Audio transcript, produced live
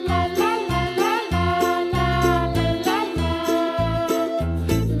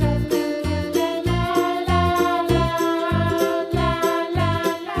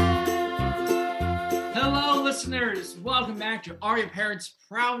your parents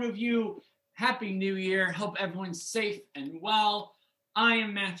proud of you. Happy New Year. Hope everyone's safe and well. I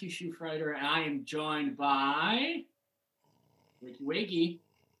am Matthew Schufreiter, and I am joined by Wakey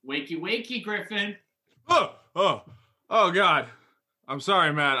Wakey Griffin. Oh God. I'm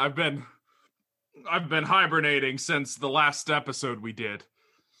sorry, Matt. I've been hibernating since the last episode we did.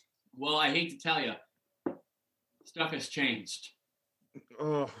 Well, I hate to tell you, stuff has changed.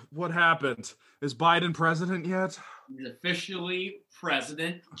 Oh, what happened? Is Biden president yet? He's officially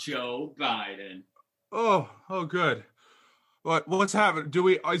President Joe Biden. Oh, good. What's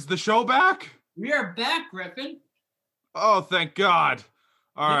happening? Is the show back? We are back, Griffin. Oh, thank God.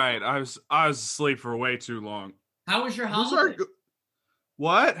 All right, I was asleep for way too long. How was your holiday?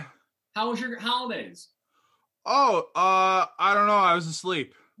 What? How was your holidays? Oh, I don't know. I was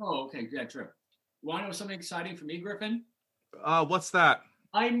asleep. Oh, okay. Yeah, true. Want to know something exciting for me, Griffin? What's that?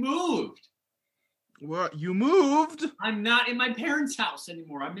 I moved. What? You moved? I'm not in my parents' house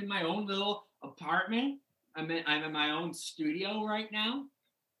anymore. I'm in my own little apartment. I'm in my own studio right now.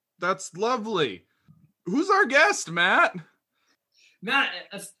 That's lovely. Who's our guest, Matt? Matt,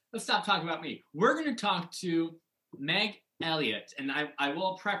 let's stop talking about me. We're going to talk to Meg Elliott, and I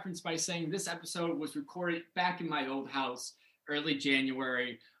will preference by saying this episode was recorded back in my old house early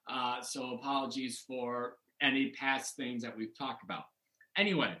January, so apologies for any past things that we've talked about.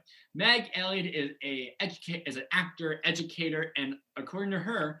 Anyway, Meg Elliott is an actor, educator, and according to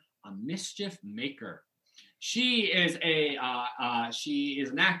her, a mischief maker. She is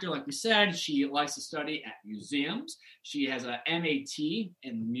an actor, like we said. She likes to study at museums. She has a MAT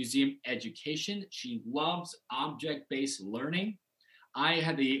in museum education. She loves object-based learning. I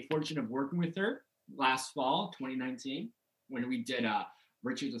had the fortune of working with her last fall, 2019, when we did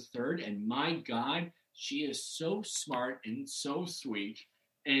Richard III, and my God, she is so smart and so sweet.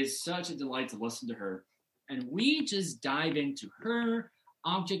 It is such a delight to listen to her. And we just dive into her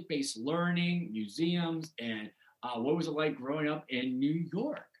object-based learning, museums, and what was it like growing up in New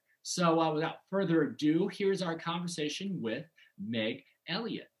York. So without further ado, here's our conversation with Meg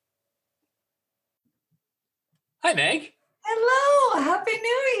Elliott. Hi, Meg. Hello. Happy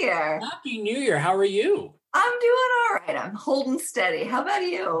New Year. Happy New Year. How are you? I'm doing all right. I'm holding steady. How about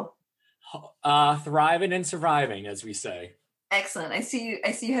you? Thriving and surviving, as we say. Excellent. I see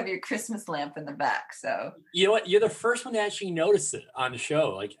you have your Christmas lamp in the back. So you know what? You're the first one to actually notice it on the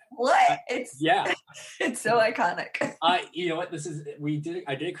show. Like what? Yeah. It's so iconic. You know what?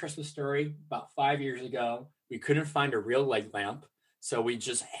 I did a Christmas story about 5 years ago. We couldn't find a real leg lamp, so we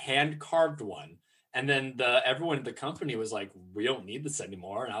just hand carved one. And then everyone at the company was like, "We don't need this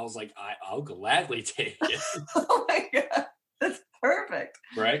anymore." And I was like, "I'll gladly take it." Oh my God. That's perfect.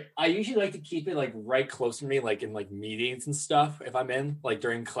 Right. I usually like to keep it like right close to me, like in like meetings and stuff. If I'm in like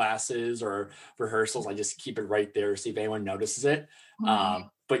during classes or rehearsals, I just keep it right there, see if anyone notices it.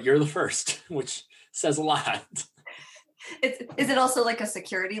 But you're the first, which says a lot. Is it also like a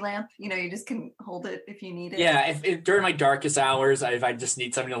security lamp? You know, you just can hold it if you need it. Yeah. If during my darkest hours, if I just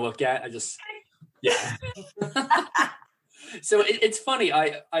need something to look at, yeah. So it's funny.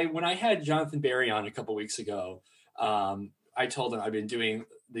 I when I had Jonathan Barry on a couple weeks ago, I told him I've been doing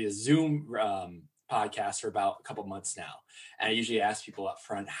the Zoom podcast for about a couple months now. And I usually ask people up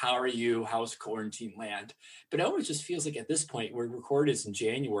front, how are you? How's quarantine land? But it always just feels like at this point, we're recording this in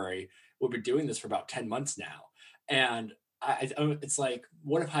January. We've been doing this for about 10 months now. And it's like,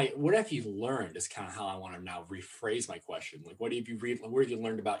 what have you learned is kind of how I want to now rephrase my question. Like, what have you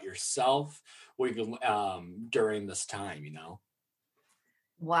learned about yourself? What have you during this time, you know?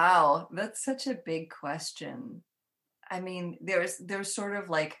 Wow. That's such a big question. I mean, there's sort of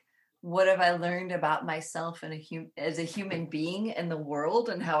like, what have I learned about myself and as a human being in the world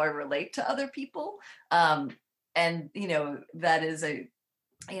and how I relate to other people? And, you know, that is I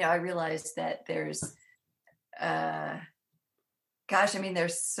realized that there's,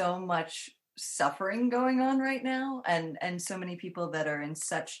 there's so much suffering going on right now and so many people that are in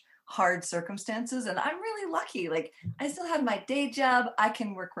such hard circumstances, and I'm really lucky. Like, I still have my day job. I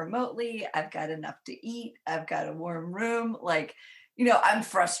can work remotely. I've got enough to eat. I've got a warm room. Like, you know, I'm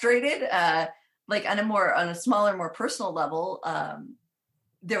frustrated. Like on a smaller, more personal level.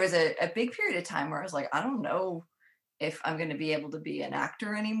 There was a big period of time where I was like, I don't know if I'm going to be able to be an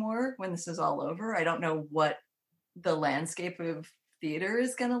actor anymore when this is all over. I don't know what the landscape of theater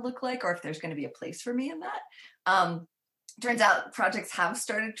is going to look like, or if there's going to be a place for me in that. Turns out projects have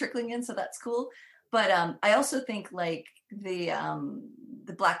started trickling in, so that's cool. But I also think like the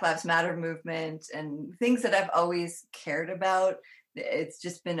Black Lives Matter movement and things that I've always cared about, it's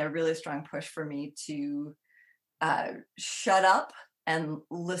just been a really strong push for me to shut up and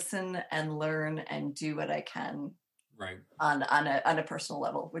listen and learn and do what I can Right. on a personal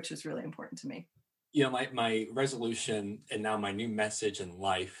level, which is really important to me. You know, my resolution and now my new message in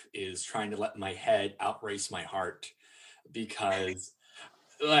life is trying to let my head outrace my heart, because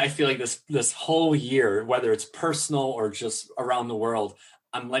I feel like this whole year, whether it's personal or just around the world,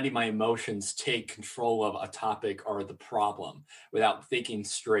 I'm letting my emotions take control of a topic or the problem without thinking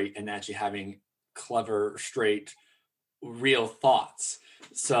straight and actually having clever, straight, real thoughts.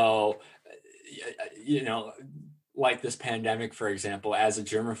 So, you know, like this pandemic, for example, as a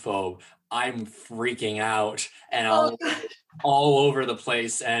germaphobe, I'm freaking out and all over the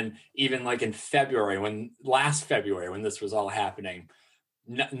place. And even like in last February, when this was all happening,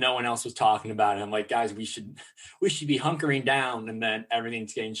 no one else was talking about it. I'm like, guys, we should be hunkering down. And then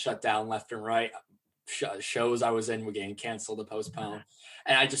everything's getting shut down left and right. Shows I was in were getting canceled or postponed.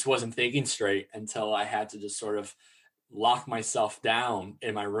 And I just wasn't thinking straight until I had to just sort of lock myself down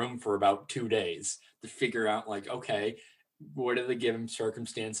in my room for about 2 days to figure out, like, okay, what are the given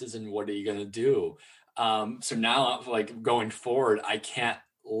circumstances and what are you going to do? So now, like, going forward, I can't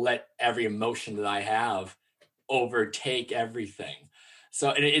let every emotion that I have overtake everything.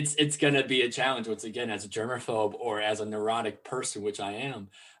 So it's going to be a challenge once again, as a germaphobe or as a neurotic person, which I am.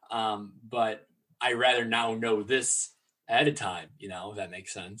 But I rather now know this ahead of time, if that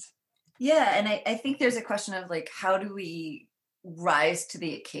makes sense. Yeah. And I think there's a question of, like, how do we rise to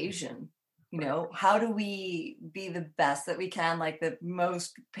the occasion? How do we be the best that we can, like the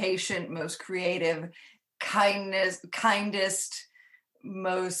most patient, most creative, kindest,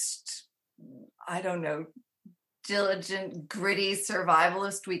 most, I don't know, diligent, gritty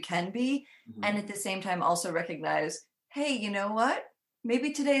survivalist we can be. Mm-hmm. And at the same time also recognize, hey, you know what?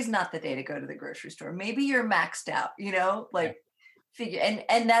 Maybe today's not the day to go to the grocery store. Maybe you're maxed out, figure. And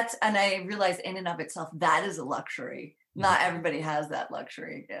I realize in and of itself, that is a luxury. Not everybody has that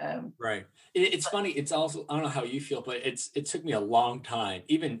luxury. Right. It's funny. It's also, I don't know how you feel, but it took me a long time,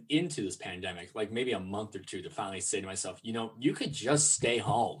 even into this pandemic, like maybe a month or two, to finally say to myself, you could just stay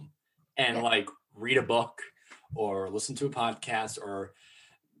home and like read a book or listen to a podcast or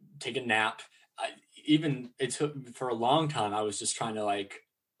take a nap. It took, for a long time, I was just trying to,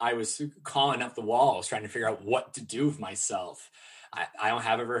 I was calling up the walls, trying to figure out what to do with myself. I don't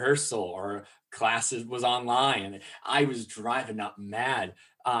have a rehearsal or classes was online, and I was driving up mad.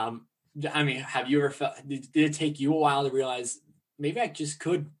 I mean, have you ever felt, did it take you a while to realize maybe I just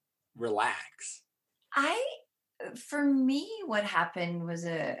could relax? For me, what happened was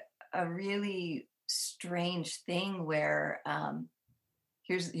a really strange thing where,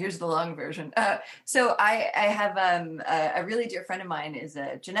 here's the long version. So I have a really dear friend of mine is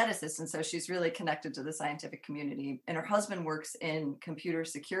a geneticist, and so she's really connected to the scientific community. And her husband works in computer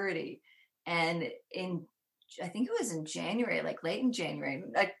security. And I think it was in January, like late in January,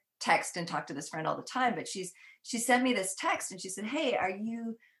 I text and talk to this friend all the time. But she sent me this text, and she said, "Hey, are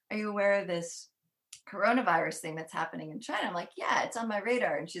you aware of this coronavirus thing that's happening in China?" I'm like, "Yeah, it's on my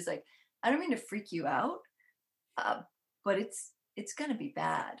radar." And she's like, "I don't mean to freak you out, but it's going to be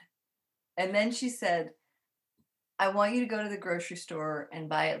bad." And then she said, "I want you to go to the grocery store and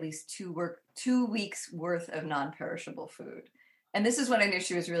buy at least 2 weeks worth of non-perishable food." And this is when I knew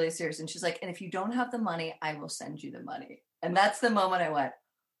she was really serious. And she's like, "And if you don't have the money, I will send you the money." And that's the moment I went,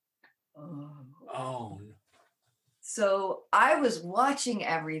 oh. So I was watching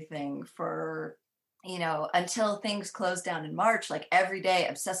everything for, until things closed down in March, like every day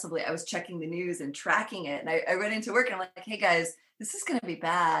obsessively, I was checking the news and tracking it. And I went into work and I'm like, "Hey guys, this is going to be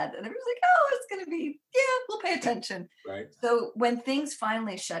bad." And everyone's like, "Oh, it's going to be, we'll pay attention." Right. So when things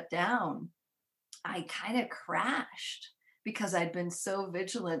finally shut down, I kind of crashed because I'd been so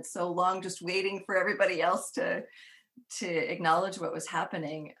vigilant so long, just waiting for everybody else to acknowledge what was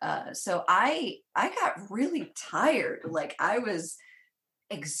happening. So I got really tired. Like I was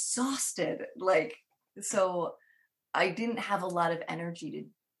exhausted. So I didn't have a lot of energy to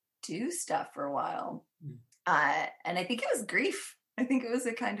do stuff for a while. And I think it was grief. I think it was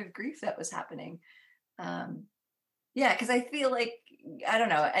a kind of grief that was happening. Because I feel like, I don't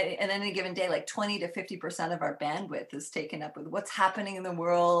know, and any given day, like 20 to 50% of our bandwidth is taken up with what's happening in the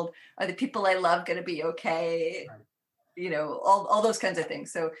world. Are the people I love going to be okay? Right. All those kinds of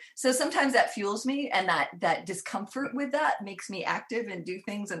things. So sometimes that fuels me, and that discomfort with that makes me active and do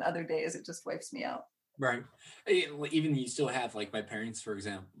things, and other days it just wipes me out. Right. Even you still have, like, my parents, for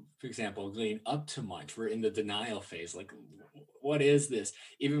example, leading up to March, we're in the denial phase. Like, what is this?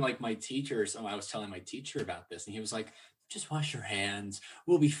 Even like my teacher, I was telling my teacher about this, and he was like, "Just wash your hands.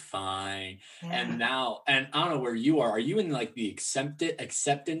 We'll be fine." Yeah. And I don't know where you are. Are you in like the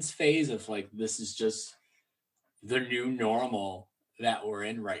acceptance phase of like, this is just the new normal that we're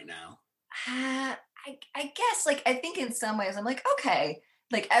in right now? I guess like I think in some ways I'm like, okay,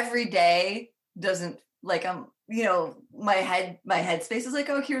 like every day doesn't like you know, my headspace is like,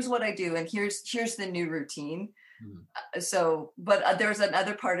 oh, here's what I do, and here's the new routine. So, but there's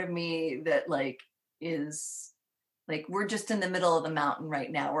another part of me that like is like, we're just in the middle of the mountain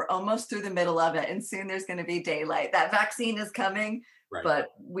right now. We're almost through the middle of it, and soon there's going to be daylight. That vaccine is coming, Right.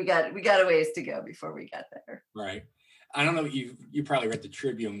 but we got a ways to go before we get there. Right. I don't know. You probably read the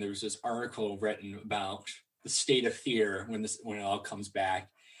Tribune. There was this article written about the state of fear when it all comes back,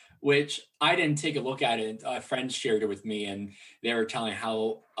 which I didn't take a look at it. A friend shared it with me, and they were telling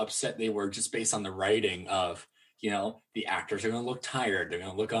how upset they were just based on the writing of, you know, the actors are going to look tired. They're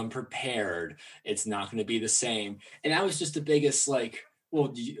going to look unprepared. It's not going to be the same. And that was just the biggest, like,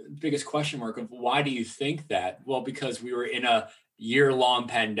 well, biggest question mark of why do you think that? Well, because we were in a year-long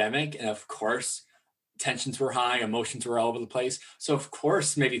pandemic, and of course, tensions were high, emotions were all over the place. So of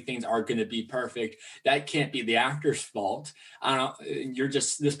course, maybe things are going to be perfect. That can't be the actor's fault. I don't know.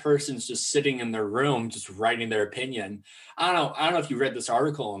 This person's just sitting in their room, just writing their opinion. I don't know if you read this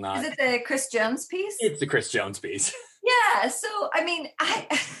article or not. Is it the Chris Jones piece? It's the Chris Jones piece. Yeah. So, I mean, I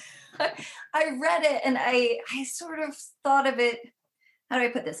read it and I sort of thought of it. How do I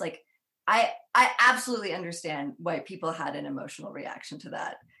put this? Like, I absolutely understand why people had an emotional reaction to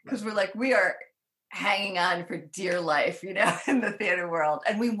that, because we're like, we are hanging on for dear life, you know, in the theater world,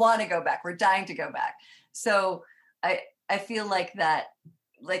 and we want to go back. We're dying to go back. So I feel like that,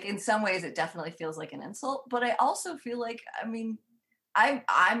 like in some ways it definitely feels like an insult, but I also feel like, I mean,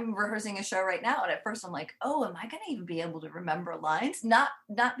 I'm rehearsing a show right now, and at first I'm like, oh, am I going to even be able to remember lines? Not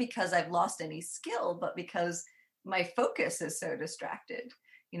because I've lost any skill, but because my focus is so distracted,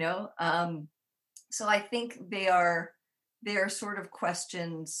 you know? So I think they are sort of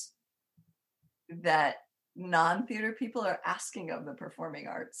questions that non-theater people are asking of the performing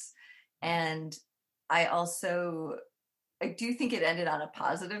arts. And I do think it ended on a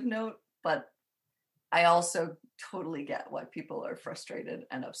positive note, but I also totally get why people are frustrated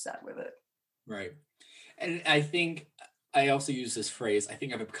and upset with it. Right. And I think I also use this phrase, I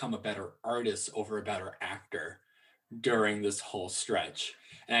think I've become a better artist over a better actor during this whole stretch.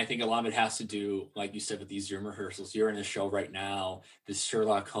 And I think a lot of it has to do, like you said, with these Zoom rehearsals. You're in a show right now, this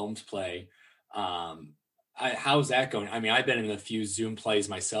Sherlock Holmes play. How's that going? I mean, I've been in a few Zoom plays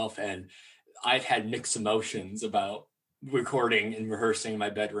myself, and I've had mixed emotions about recording and rehearsing in my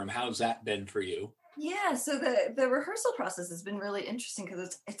bedroom. How's that been for you? Yeah, so the rehearsal process has been really interesting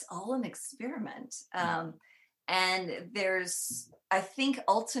because it's all an experiment. And I think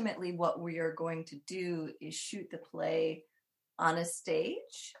ultimately what we are going to do is shoot the play on a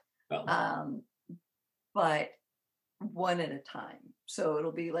stage, but one at a time. So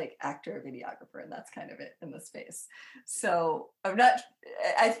it'll be like actor, videographer, and that's kind of it in the space. So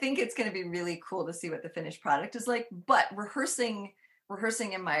I think it's going to be really cool to see what the finished product is like, but rehearsing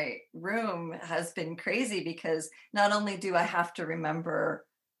in my room has been crazy, because not only do I have to remember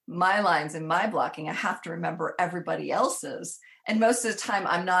my lines and my blocking, I have to remember everybody else's. And most of the time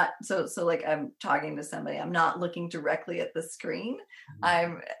I'm not, so like I'm talking to somebody, I'm not looking directly at the screen.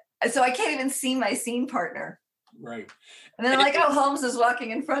 So I can't even see my scene partner. Right. And then I'm like, oh, Holmes is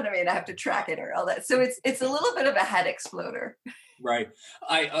walking in front of me and I have to track it or all that. So it's a little bit of a head exploder. Right.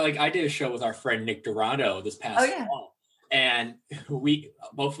 I did a show with our friend Nick Dorado this past fall. And we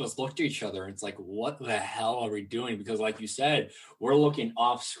both of us looked at each other and it's like, what the hell are we doing? Because like you said, we're looking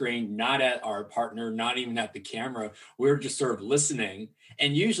off screen, not at our partner, not even at the camera. We're just sort of listening.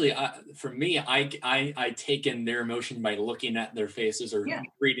 And usually for me, I take in their emotion by looking at their faces or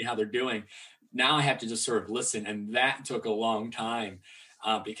reading how they're doing. Now I have to just sort of listen. And that took a long time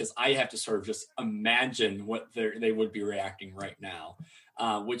because I have to sort of just imagine what they would be reacting right now,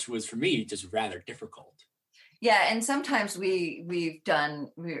 which was for me just rather difficult. Yeah, and sometimes we're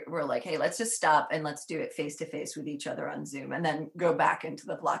like, hey, let's just stop and let's do it face to face with each other on Zoom, and then go back into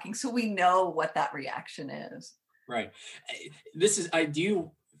the blocking so we know what that reaction is. Right.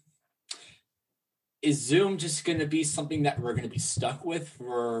 Is Zoom just going to be something that we're going to be stuck with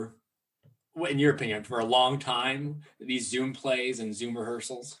for, in your opinion, for a long time? These Zoom plays and Zoom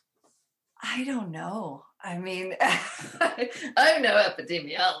rehearsals? I don't know. I mean, I'm no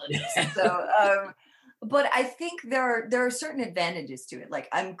epidemiologist, so. But I think there are certain advantages to it. Like,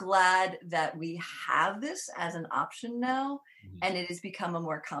 I'm glad that we have this as an option now, and it has become a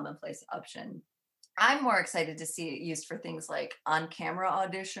more commonplace option. I'm more excited to see it used for things like on-camera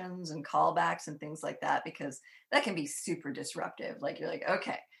auditions and callbacks and things like that, because that can be super disruptive. Like, you're like,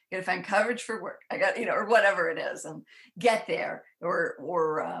 okay, I gotta find coverage for work. I got, or whatever it is, and get there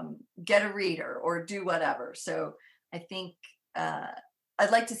or get a reader or do whatever. So I think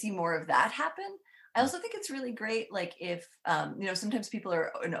I'd like to see more of that happen. I also think it's really great, like if, sometimes people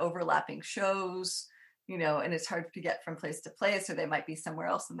are in overlapping shows, and it's hard to get from place to place, or they might be somewhere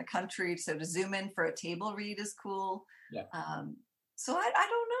else in the country. So to zoom in for a table read is cool. Yeah. So I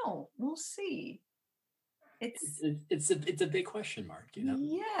don't know. We'll see. It's a big question mark,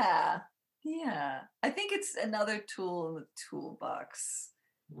 Yeah. I think it's another tool in the toolbox.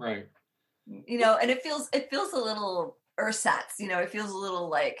 Right. And it feels a little ersatz, it feels a little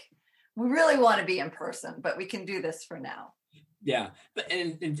like we really want to be in person, but we can do this for now. Yeah, but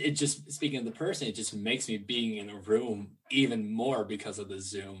and it just, speaking of the person, it just makes me being in a room even more because of the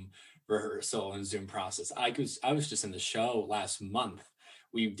Zoom rehearsal and Zoom process. I was just in the show last month.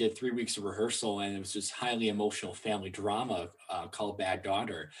 We did 3 weeks of rehearsal, and it was just highly emotional family drama called Bad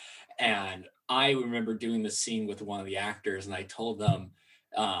Daughter. And I remember doing the scene with one of the actors, and I told them,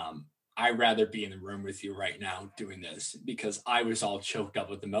 I'd rather be in the room with you right now doing this, because I was all choked up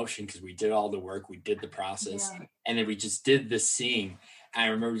with emotion because we did all the work, we did the process, and then we just did this scene. And I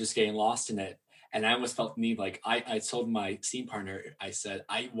remember just getting lost in it. And I almost felt me like I told my scene partner, I said,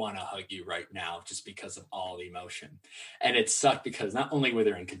 I want to hug you right now just because of all the emotion. And it sucked because not only were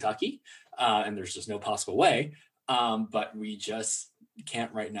they in Kentucky and there's just no possible way, but we just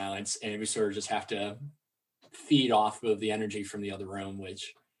can't right now. And we sort of just have to feed off of the energy from the other room,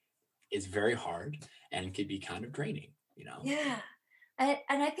 which is very hard and can be kind of draining, Yeah. And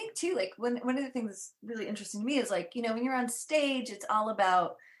I think too, like one of the things that's really interesting to me is like, when you're on stage, it's all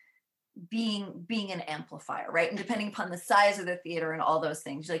about being an amplifier, right? And depending upon the size of the theater and all those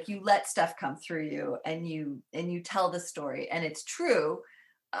things, like you let stuff come through you and you tell the story, and it's true,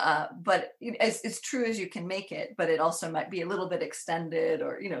 but as true as you can make it, but it also might be a little bit extended,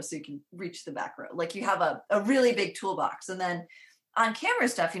 or so you can reach the back row. Like you have a really big toolbox. And then on camera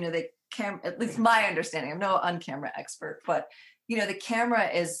stuff, at least my understanding, I'm no on-camera expert, but the camera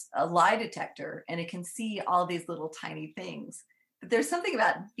is a lie detector, and it can see all these little tiny things. But there's something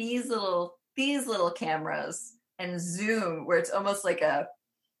about these little cameras and Zoom where it's almost like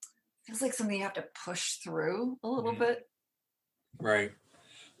feels like something you have to push through a little bit. Right.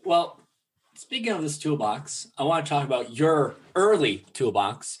 Well, speaking of this toolbox, I want to talk about your early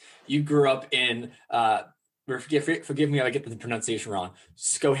toolbox. You grew up in forgive me if I get the pronunciation wrong,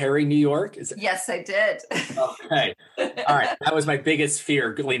 Schoharie, New York? Yes, I did. Okay. All right. That was my biggest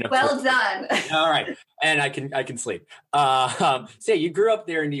fear, Galena. Well done. All right. And I can sleep. So yeah, you grew up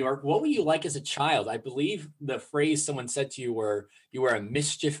there in New York. What were you like as a child? I believe the phrase someone said to you were, you were a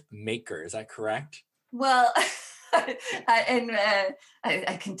mischief maker. Is that correct? Well, I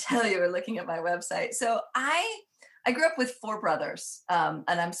can tell you were looking at my website. So I grew up with 4 brothers, and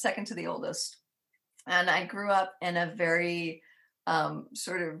I'm second to the oldest. And I grew up in a very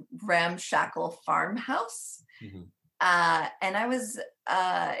sort of ramshackle farmhouse. Mm-hmm. And I was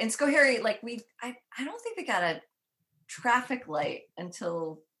in Schoharie, like I don't think we got a traffic light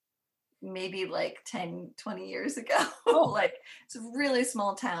until maybe like 10, 20 years ago. Like it's a really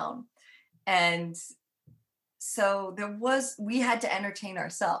small town. And so we had to entertain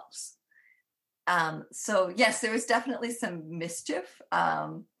ourselves. So yes, there was definitely some mischief.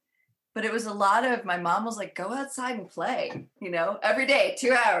 But it was a lot of, my mom was like, go outside and play, every day,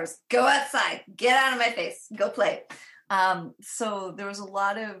 2 hours, go outside, get out of my face, go play. So there was a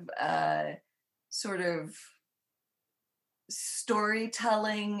lot of sort of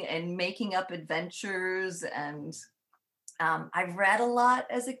storytelling and making up adventures. And I read a lot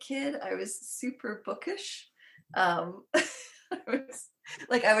as a kid. I was super bookish.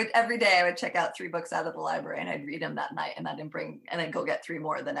 Every day I would check out 3 books out of the library, and I'd read them that night, and I'd go get 3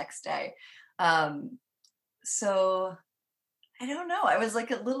 more the next day. So I don't know. I was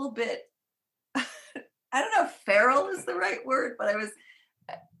like a little bit, I don't know if feral is the right word, but I was,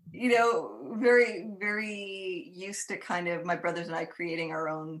 very, very used to kind of my brothers and I creating our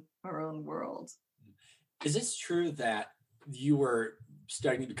own world. Is this true that you were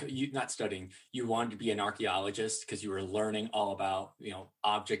you wanted to be an archaeologist because you were learning all about,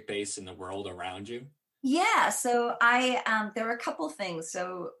 object base in the world around you? Yeah. So there were a couple things.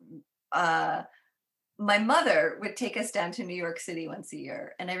 So my mother would take us down to New York City once a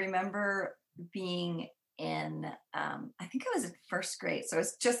year. And I remember being in, I think I was in 1st grade. So I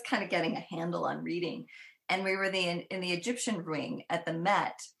was just kind of getting a handle on reading. And we were in the Egyptian wing at the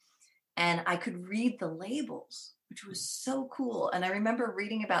Met, and I could read the labels, which was so cool. And I remember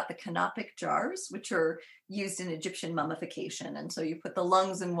reading about the canopic jars, which are used in Egyptian mummification. And so you put the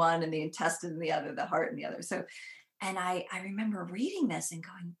lungs in one and the intestine in the other, the heart in the other. So, and I remember reading this and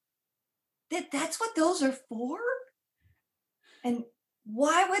going, that's what those are for? And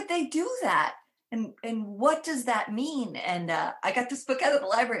why would they do that? and what does that mean? And I got this book out of the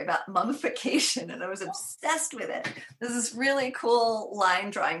library about mummification, and I was obsessed with it. There's this really cool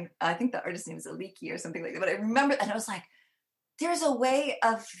line drawing. I think the artist's name is Aliki or something like that. But I remember, and I was like, there's a way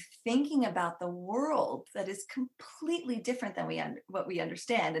of thinking about the world that is completely different than what we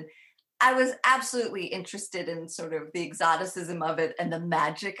understand. And I was absolutely interested in sort of the exoticism of it and the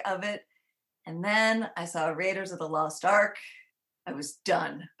magic of it. And then I saw Raiders of the Lost Ark. I was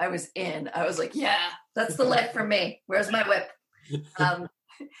done. I was in. I was like, yeah, that's the life for me. Where's my whip? And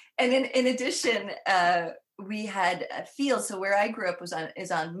in addition, we had a field. So where I grew up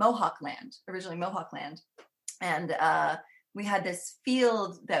is on Mohawk land, originally Mohawk land. And we had this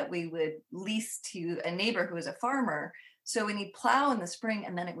field that we would lease to a neighbor who was a farmer. So when he'd plow in the spring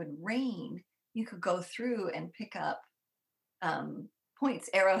and then it would rain, you could go through and pick up points,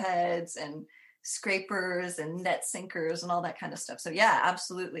 arrowheads and scrapers and net sinkers and all that kind of stuff. So yeah,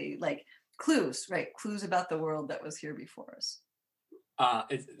 absolutely. Like clues, right? Clues about the world that was here before us.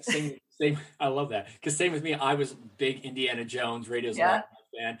 It's same. I love that, because same with me. I was big Indiana Jones, Raiders fan,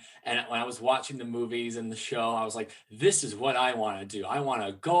 and when I was watching the movies and the show, I was like, "This is what I want to do. I want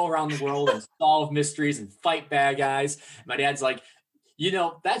to go around the world and solve mysteries and fight bad guys." My dad's like,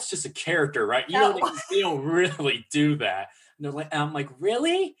 "That's just a character, right? They don't really do that." And I'm like,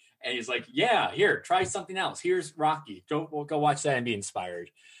 "Really?" And he's like, "Yeah, here, try something else. Here's Rocky. Go watch that and be inspired."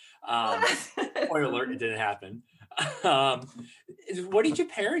 Spoiler alert, it didn't happen. What did your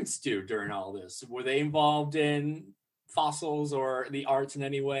parents do during all this? Were they involved in fossils or the arts in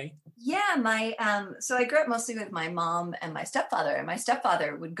any way? Yeah, so I grew up mostly with my mom and my stepfather, and my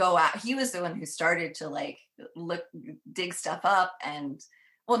stepfather would go out. He was the one who started to dig stuff up and,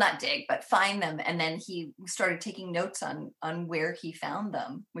 well, not dig, but find them. And then he started taking notes on where he found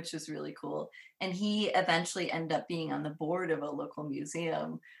them, which was really cool. And he eventually ended up being on the board of a local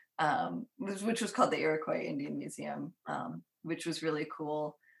museum, which was called the Iroquois Indian Museum, which was really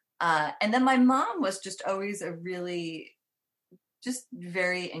cool. And then my mom was just always just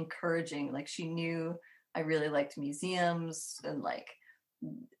very encouraging. Like, she knew I really liked museums, and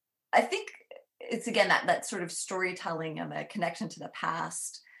I think it's again that sort of storytelling and a connection to the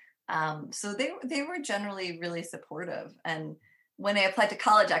past. So they were generally really supportive. And when I applied to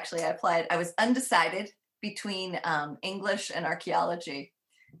college, actually, I was undecided between English and archaeology.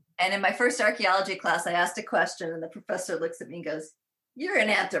 And in my first archaeology class, I asked a question, and the professor looks at me and goes, "You're an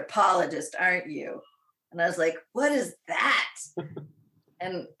anthropologist, aren't you?" And I was like, "What is that?"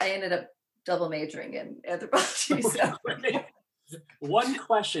 And I ended up double majoring in anthropology. So. One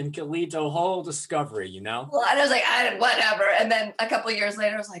question can lead to a whole discovery, Well, and I was like, whatever. And then a couple of years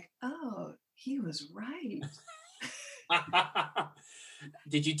later, I was like, oh, he was right.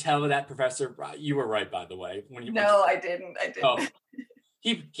 Did you tell that professor? You were right, by the way. No, I didn't. Oh,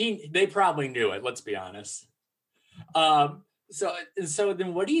 they probably knew it. Let's be honest. So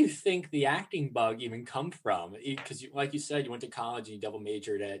then what do you think the acting bug even come from? Because like you said, you went to college and you double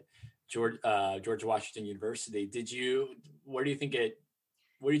majored at George Washington University. Where did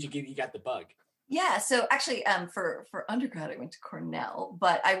you got the bug? Yeah, so actually for undergrad I went to Cornell,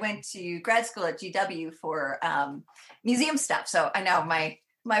 but I went to grad school at GW for museum stuff. So I know my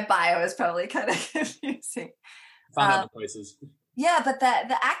bio is probably kind of confusing. Found other places. Yeah, but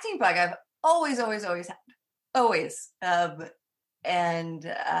the acting bug I've always had. Always. And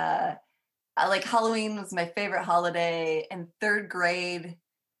like Halloween was my favorite holiday. In third grade,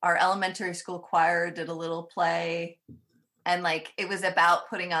 our elementary school choir did a little play, and it was about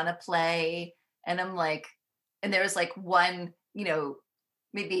putting on a play. And I'm like, and there was one,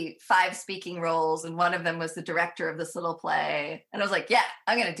 maybe 5 speaking roles, and one of them was the director of this little play. And I was like, yeah,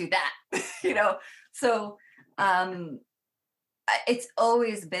 I'm going to do that. So it's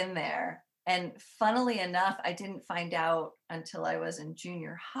always been there. And funnily enough, I didn't find out until I was in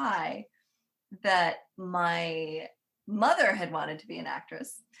junior high that my mother had wanted to be an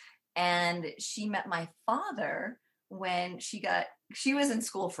actress. And she met my father when she was in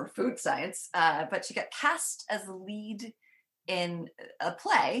school for food science, but she got cast as the lead in a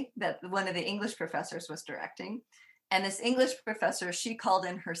play that one of the English professors was directing. And this English professor, she called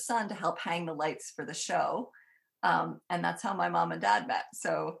in her son to help hang the lights for the show. And that's how my mom and dad met.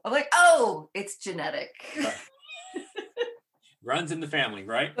 So I'm like, oh, it's genetic. Right. Runs in the family,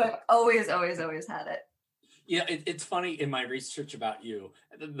 right? But always had it. Yeah, it's funny in my research about you,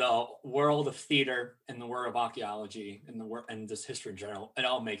 the world of theater and the world of archaeology and just history in general, it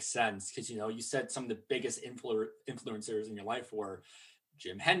all makes sense because, you said some of the biggest influencers in your life were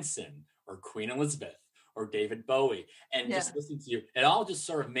Jim Henson or Queen Elizabeth or David Bowie, and just listening to you, it all just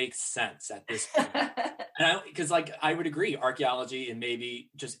sort of makes sense at this point. And because like I would agree, archaeology and maybe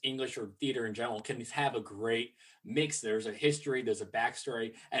just English or theater in general can have a great mix. There's a history, there's a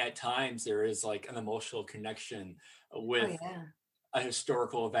backstory, and at times there is like an emotional connection with a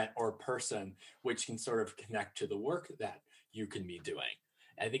historical event or person, which can sort of connect to the work that you can be doing.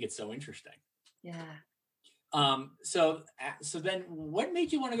 I think it's so interesting. Yeah. So then what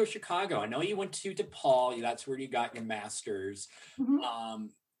made you want to go to Chicago? I know you went to DePaul. That's where you got your master's. Mm-hmm.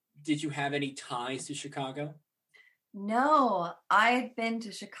 Did you have any ties to Chicago? No, I'd been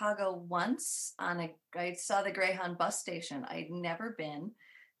to Chicago once I saw the Greyhound bus station. I'd never been.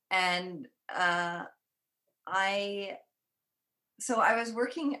 And I was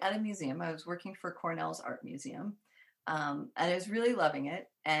working at a museum. I was working for Cornell's Art Museum. And I was really loving it.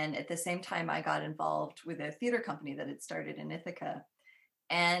 And at the same time, I got involved with a theater company that had started in Ithaca.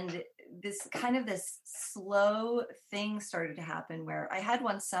 And this slow thing started to happen where I had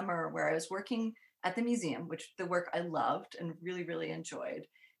one summer where I was working at the museum, which the work I loved and really, really enjoyed.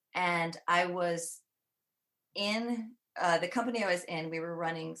 And I was in the company I was in, we were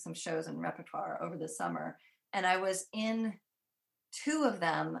running some shows and repertoire over the summer. And I was in 2 of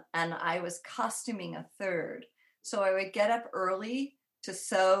them and I was costuming a 3rd. So I would get up early to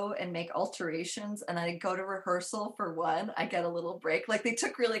sew and make alterations, and I'd go to rehearsal for one. I get a little break. Like, they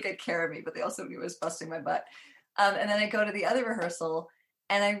took really good care of me, but they also knew I was busting my butt. And then I go to the other rehearsal,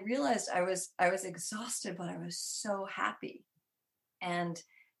 and I realized I was exhausted, but I was so happy. And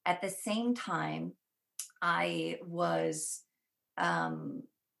at the same time, I was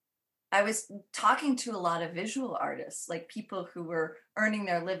talking to a lot of visual artists, like people who were earning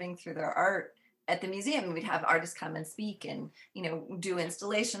their living through their art at the museum. We'd have artists come and speak and, do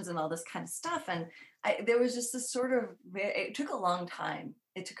installations and all this kind of stuff. And there was just this sort of, it took a long time.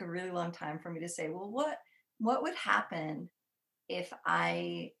 It took a really long time for me to say, well, what would happen if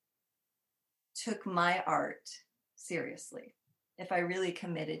I took my art seriously, if I really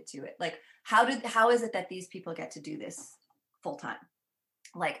committed to it? Like, how is it that these people get to do this full time?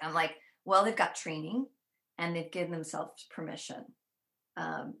 Like, I'm like, well, they've got training and they've given themselves permission.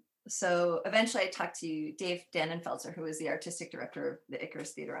 So eventually I talked to Dave Dannenfelser, who was the artistic director of the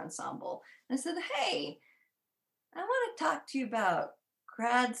Icarus Theater Ensemble. And I said, hey, I want to talk to you about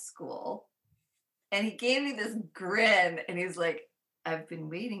grad school. And he gave me this grin and he's like, I've been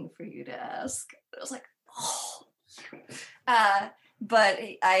waiting for you to ask. I was like, oh. But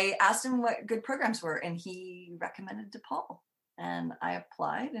I asked him what good programs were and he recommended DePaul. And I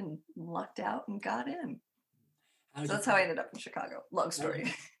applied and lucked out and got in. So that's how I ended up in Chicago. Long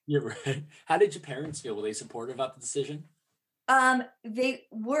story. You're right. How did your parents feel? Were they supportive about the decision? They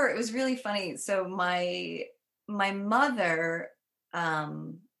were. It was really funny. So my mother,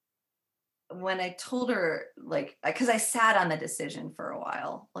 when I told her, like, because I sat on the decision for a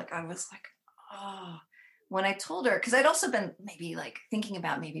while, like I was like, oh. When I told her, because I'd also been maybe like thinking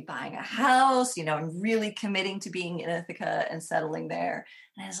about maybe buying a house, and really committing to being in Ithaca and settling there.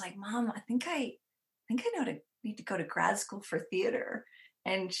 And I was like, Mom, I think I need to go to grad school for theater.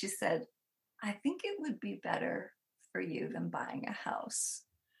 And she said, I think it would be better for you than buying a house.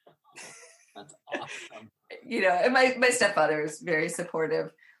 That's awesome. And my stepfather is very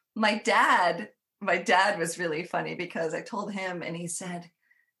supportive. My dad was really funny because I told him and he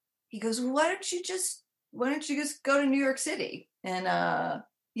goes, why don't you just go to New York City and,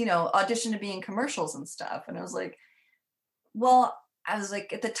 audition to be in commercials and stuff. And I was like,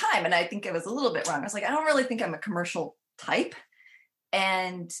 at the time, and I think I was a little bit wrong. I was like, I don't really think I'm a commercial type.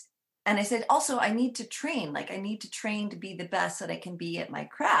 And I said, also, I need to train. Like, I need to train to be the best that I can be at my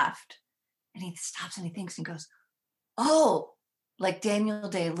craft. And he stops and he thinks and goes, oh, like Daniel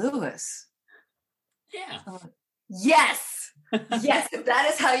Day-Lewis. Yeah. Yes. Yes. If that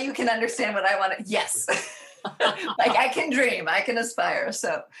is how you can understand what I want to, yes. Like, I can dream, I can aspire.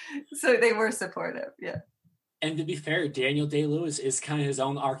 So they were supportive. Yeah. And to be fair, Daniel Day-Lewis is kind of his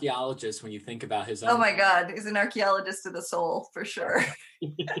own archaeologist when you think about his own. Oh my God, he's an archaeologist of the soul for sure.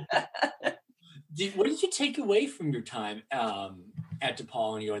 What did you take away from your time at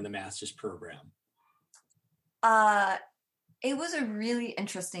DePaul and in the master's program? It was a really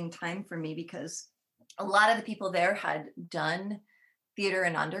interesting time for me because a lot of the people there had done theater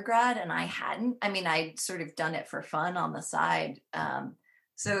in undergrad and I hadn't. I mean, I'd sort of done it for fun on the side.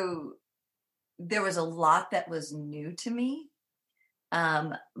 So there was a lot that was new to me.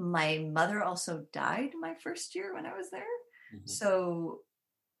 My mother also died my first year when I was there. Mm-hmm. So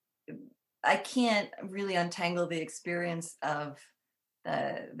I can't really untangle the experience of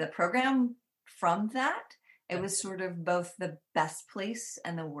the program from that, It was sort of both the best place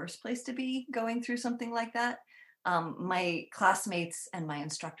and the worst place to be going through something like that. My classmates and my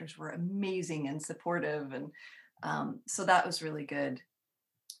instructors were amazing and supportive, and so that was really good.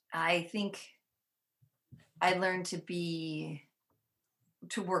 I think I learned to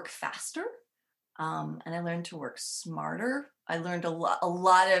work faster, and I learned to work smarter. I learned a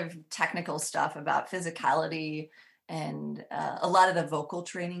lot of technical stuff about physicality, and a lot of the vocal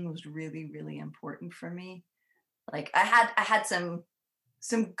training was really, really important for me. Like I had some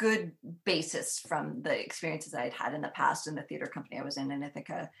good basis from the experiences I had in the past in the theater company I was in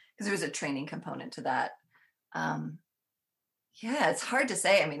Ithaca, because there was a training component to that. Yeah, it's hard to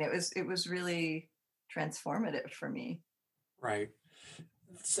say. I mean, it was really transformative for me. Right.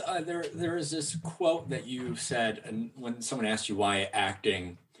 So, there is this quote that you said, and when someone asked you why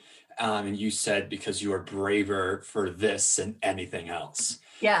acting, and you said because you are braver for this than anything else.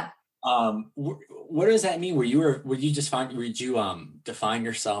 Yeah. What does that mean? Would you define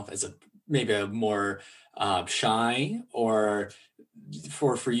yourself as maybe a more shy, or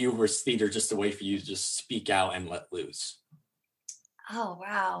for you was theater just a way for you to just speak out and let loose? Oh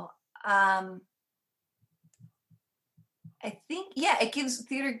wow. I think, yeah,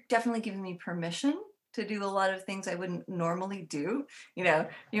 theater definitely gives me permission to do a lot of things I wouldn't normally do. You know,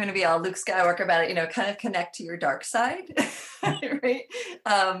 you want to be all Luke Skywalker about it, you know, kind of connect to your dark side, right?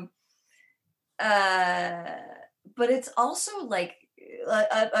 But it's also like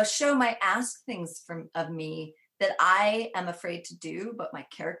a show might ask things of me that I am afraid to do, but my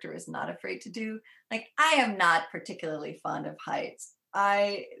character is not afraid to do. Like, I am not particularly fond of heights.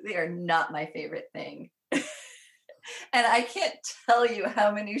 They are not my favorite thing. And I can't tell you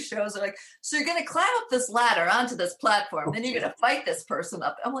how many shows are like, so you're going to climb up this ladder onto this platform, then you're going to fight this person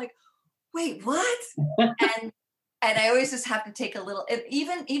up. I'm like, wait, what? and I always just have to take a little,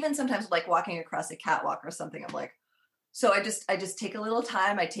 even sometimes like walking across a catwalk or something, I'm like, so I just take a little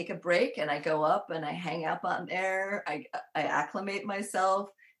time, I take a break, and I go up and I hang up on there. I acclimate myself,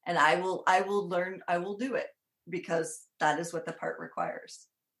 and I will learn, I will do it, because that is what the part requires.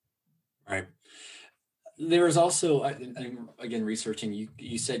 Right. There is also, again, researching,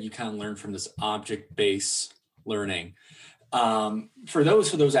 you said you kind of learn from this object-based learning. For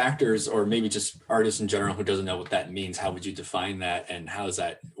those actors, or maybe just artists in general who doesn't know what that means, how would you define that, and how does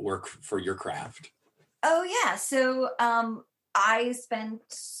that work for your craft? Oh yeah, so I spent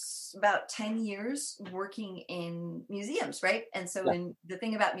about 10 years working in museums, right? And so the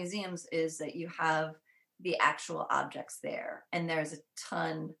thing about museums is that you have the actual objects there, and there's a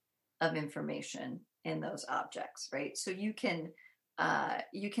ton of information in those objects, right? So you can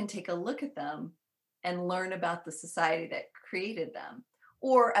take a look at them and learn about the society that created them,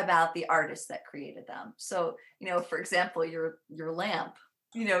 or about the artist that created them. So, you know, for example, your lamp,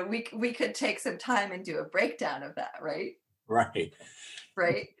 you know, we could take some time and do a breakdown of that, right? Right.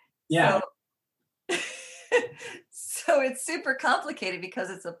 Yeah. So it's super complicated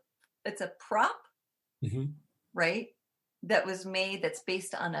because it's a prop, mm-hmm. right? That was made, that's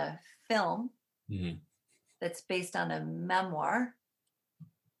based on a film, mm-hmm. that's based on a memoir,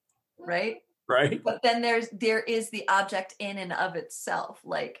 right? Right. But then there is the object in and of itself.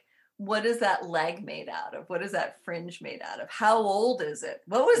 Like, what is that leg made out of? What is that fringe made out of? How old is it?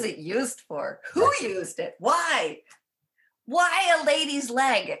 What was it used for? Who used it? Why? Why a lady's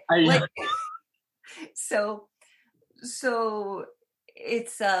leg? Like, so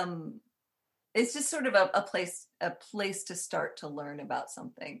it's just sort of a place to start to learn about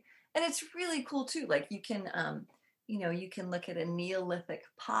something. And it's really cool too. Like, you can you can look at a Neolithic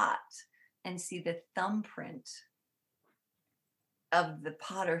pot and see the thumbprint of the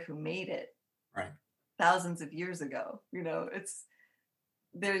potter who made it, right, thousands of years ago. You know,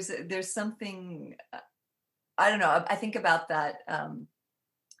 there's something, I don't know. I think about that,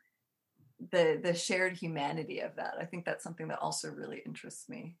 the shared humanity of that. I think that's something that also really interests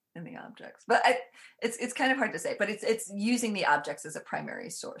me in the objects. But it's kind of hard to say. But it's using the objects as a primary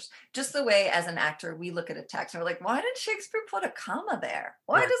source. Just the way, as an actor, we look at a text and we're like, why did Shakespeare put a comma there?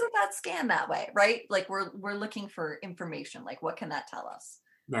 Why doesn't that scan that way? Right? Like, we're looking for information. Like, what can that tell us?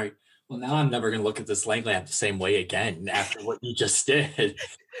 Right. Well, now I'm never going to look at this leg lamp the same way again after what you just did.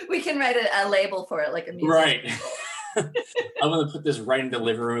 We can write a label for it, like a museum. Right. I'm going to put this right in the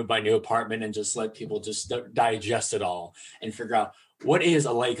living room of my new apartment and just let people just digest it all and figure out what is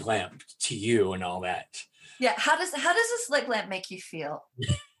a leg lamp to you and all that. Yeah. How does this leg lamp make you feel?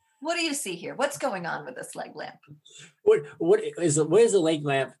 What do you see here? What's going on with this leg lamp? What is the leg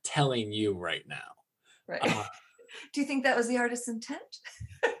lamp telling you right now? Right. Do you think that was the artist's intent?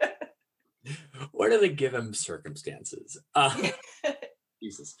 What are the given circumstances?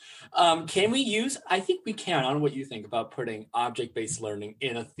 Jesus. Can we use, I think we can, I don't know what you think about putting object-based learning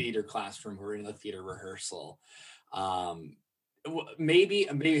in a theater classroom or in a theater rehearsal. Maybe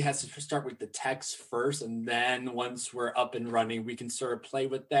it has to start with the text first, and then once we're up and running, we can sort of play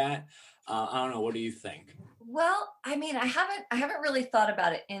with that. I don't know. What do you think? Well, I mean, I haven't really thought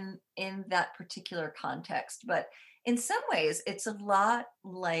about it in that particular context, but in some ways, it's a lot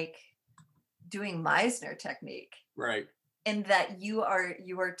like doing Meisner technique, Right. in that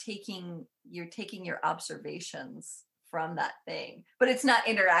you're taking your observations from that thing, but it's not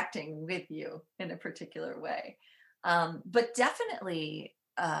interacting with you in a particular way. But definitely,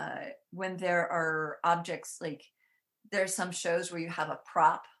 when there are objects, like there's some shows where you have a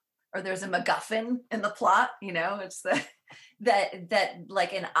prop or there's a MacGuffin in the plot, it's that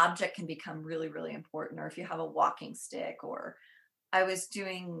like an object can become really, really important. Or if you have a walking stick, or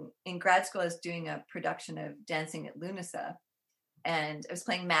in grad school, I was doing a production of Dancing at Lunasa, and I was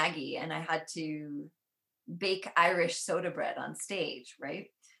playing Maggie, and I had to bake Irish soda bread on stage, right?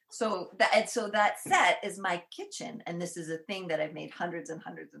 So that set is my kitchen, and this is a thing that I've made hundreds and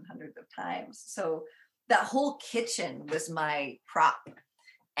hundreds and hundreds of times. So that whole kitchen was my prop,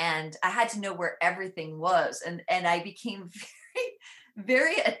 and I had to know where everything was, and I became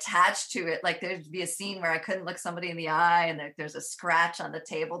very attached to it. Like there'd be a scene where I couldn't look somebody in the eye, and there's a scratch on the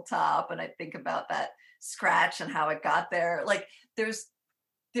tabletop, and I think about that scratch and how it got there. Like there's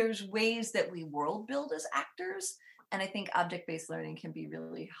ways that we world build as actors, and I think object-based learning can be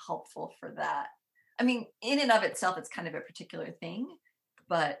really helpful for that. I mean, in and of itself, it's kind of a particular thing,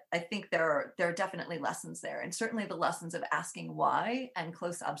 but I think there are definitely lessons there, and certainly the lessons of asking why and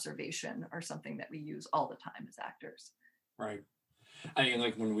close observation are something that we use all the time as actors. Right. I mean,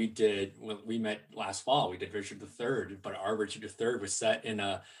 like when we met last fall, we did Richard III, but our Richard III was set in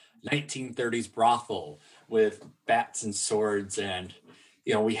a 1930s brothel with bats and swords, and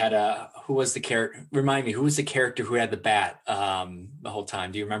we had who was the character? Remind me, who was the character who had the bat the whole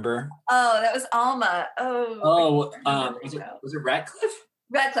time? Do you remember? Oh, that was Alma. Was it Ratcliffe?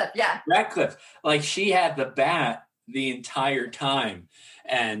 Ratcliffe, yeah. Ratcliffe. Like she had the bat the entire time,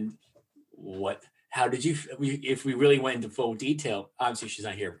 and how did you, if we really went into full detail, obviously she's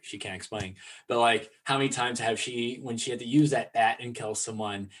not here, she can't explain, but like how many times when she had to use that bat and kill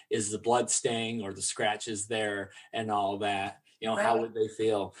someone, is the blood staying or the scratches there and all that, right. How would they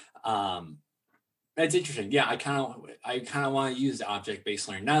feel? That's interesting. Yeah, I kind of want to use the object-based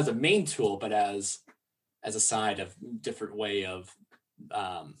learning, not as a main tool, but as a side of different way of,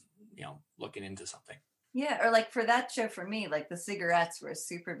 looking into something. Yeah, or like for that show, for me, like the cigarettes were a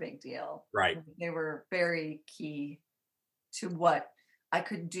super big deal. Right. They were very key to what I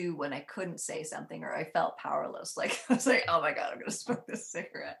could do when I couldn't say something or I felt powerless. Like I was like, oh my God, I'm going to smoke this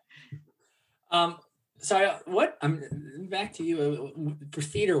cigarette. So I'm back to you for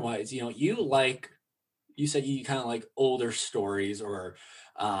theater wise, you said you kind of like older stories or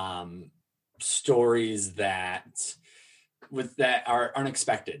stories that are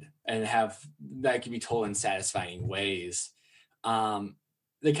unexpected and that can be told in satisfying ways.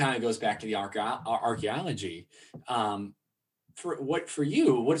 That kind of goes back to the archaeology. For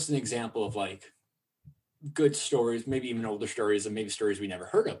you, what is an example of like good stories, maybe even older stories, and maybe stories we never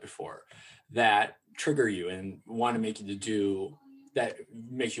heard of before that trigger you and want to make you that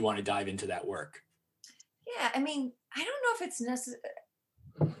makes you want to dive into that work? Yeah, I mean, I don't know if it's necessary.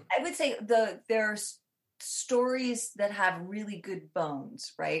 I would say there's stories that have really good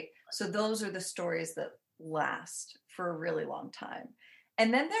bones, right? So those are the stories that last for a really long time.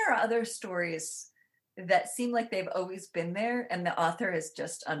 And then there are other stories that seem like they've always been there and the author has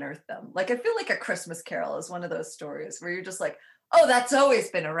just unearthed them. Like I feel like A Christmas Carol is one of those stories where you're just like, oh, that's always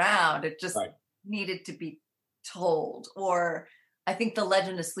been around. It just needed to be told. Or I think The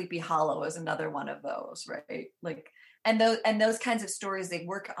Legend of Sleepy Hollow is another one of those, right? Like, and those kinds of stories, they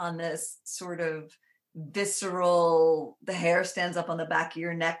work on this sort of visceral, the hair stands up on the back of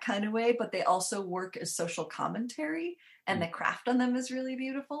your neck kind of way, but they also work as social commentary, and the craft on them is really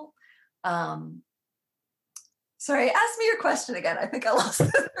beautiful. Sorry, ask me your question again. I think I lost the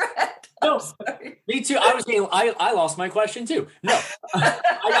thread. No, me too. I lost my question too. No, I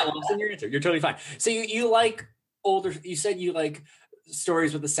got lost in your answer. You're totally fine. So you like older, you said you like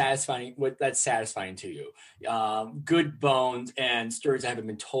stories that's satisfying to you. Good bones and stories that haven't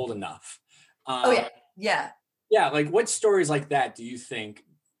been told enough. Yeah. Like what stories like that do you think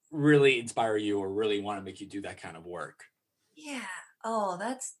really inspire you or really want to make you do that kind of work? Yeah. Oh,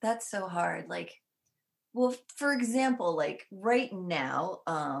 that's so hard. Like, well, for example, like right now,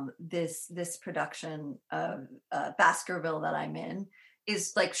 this production of Baskerville that I'm in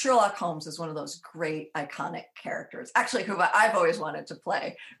is like Sherlock Holmes is one of those great iconic characters, actually, who I've always wanted to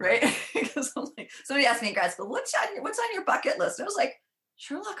play, right? Because I'm like, somebody asked me in grad school, what's on your bucket list? And I was like,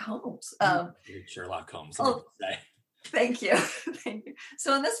 Sherlock Holmes. Sherlock Holmes. Oh, Say. Thank you. Thank you.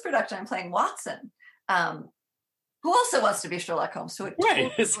 So in this production, I'm playing Watson, who also wants to be Sherlock Holmes. So it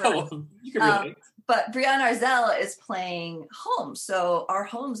right. Totally So you can relate. but Brianna Arzell is playing Holmes. So our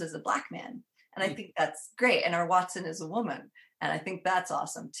Holmes is a Black man. And I think that's great. And our Watson is a woman. And I think that's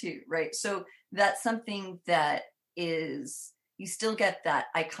awesome too, right? So that's something that is, you still get that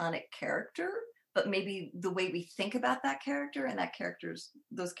iconic character, but maybe the way we think about that character and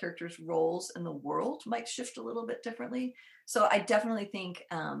those characters' roles in the world might shift a little bit differently. So I definitely think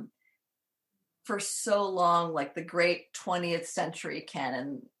for so long, like the great 20th century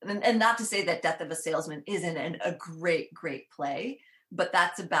canon, and not to say that Death of a Salesman isn't a great, great play, but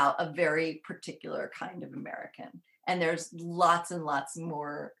that's about a very particular kind of American. And there's lots and lots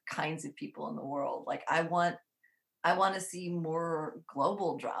more kinds of people in the world. Like I want to see more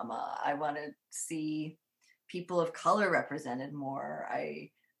global drama. I want to see people of color represented more.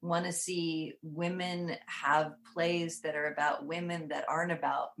 I want to see women have plays that are about women that aren't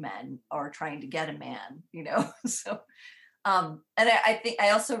about men or trying to get a man, So, and I think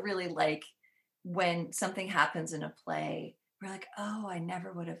I also really like when something happens in a play, we're like, oh, I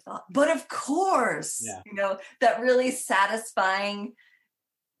never would have thought, but of course, that really satisfying,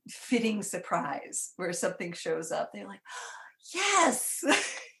 fitting surprise where something shows up. They're like, oh, yes.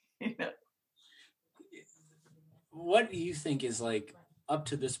 What do you think is like up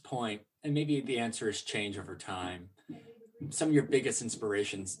to this point, and maybe the answer has changed over time, some of your biggest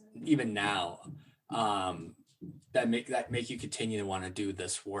inspirations, even now, that make you continue to want to do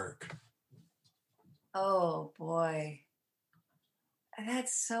this work? Oh boy,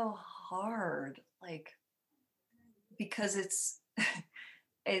 that's so hard. Like, because it's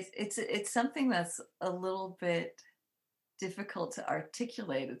something that's a little bit difficult to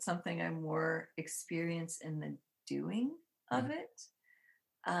articulate. It's something I'm more experienced in the doing of it.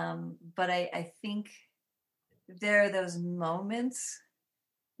 But I think there are those moments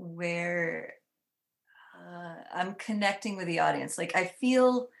where I'm connecting with the audience. Like I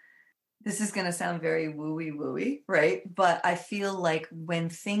feel, this is going to sound very wooey, right? But I feel like when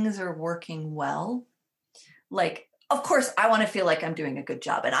things are working well, like, of course, I want to feel like I'm doing a good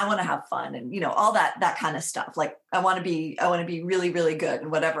job and I want to have fun and, all that kind of stuff. Like I want to be really, really good in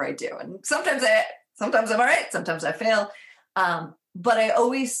whatever I do. And sometimes I'm all right. Sometimes I fail. But I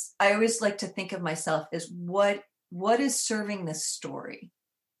always like to think of myself as what is serving this story?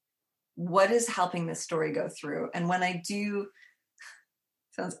 What is helping this story go through? And when I do,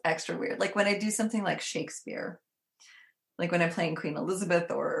 sounds extra weird. Like when I do something like Shakespeare, like when I'm playing Queen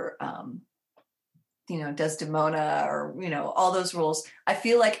Elizabeth or, Desdemona or, all those roles, I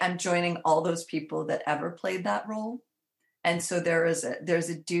feel like I'm joining all those people that ever played that role. And so there's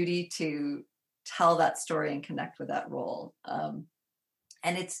a duty to tell that story and connect with that role.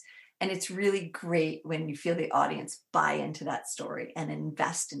 And it's really great when you feel the audience buy into that story and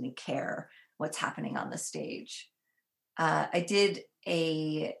invest and care what's happening on the stage. I did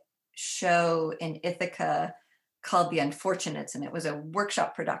a show in Ithaca called The Unfortunates, and it was a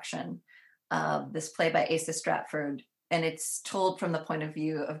workshop production of this play by Asa Stratford, and it's told from the point of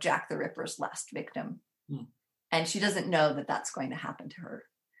view of Jack the Ripper's last victim. And she doesn't know that that's going to happen to her.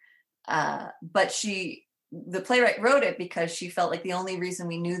 But the playwright wrote it because she felt like the only reason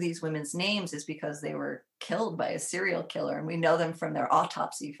we knew these women's names is because they were killed by a serial killer, and we know them from their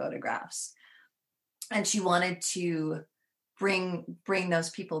autopsy photographs. And she wanted to bring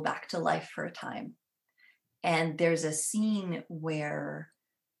those people back to life for a time. And there's a scene where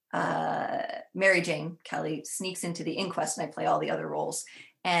Mary Jane Kelly sneaks into the inquest, and I play all the other roles.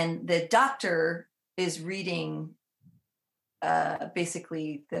 And the doctor is reading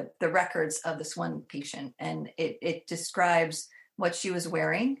basically the records of this one patient. And it describes what she was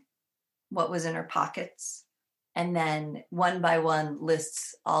wearing, what was in her pockets, and then one by one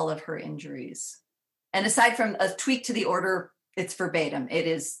lists all of her injuries. And aside from a tweak to the order, it's verbatim. It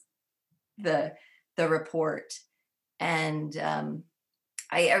is the report. And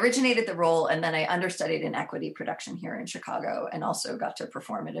I originated the role, and then I understudied in equity production here in Chicago and also got to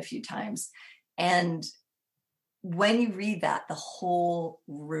perform it a few times. And when you read that, the whole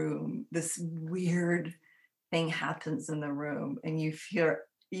room, this weird thing happens in the room, and you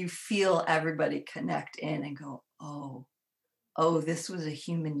feel everybody connect in and go, oh, this was a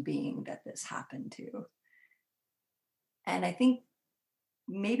human being that this happened to. And I think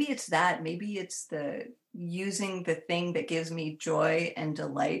maybe it's that, maybe it's the using the thing that gives me joy and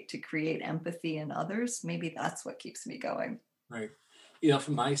delight to create empathy in others. Maybe that's what keeps me going. Right.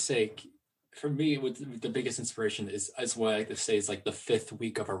 for my sake, for me, with the biggest inspiration is what I like to say is like the 5th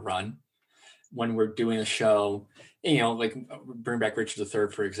week of a run when we're doing a show. Like bring back Richard III,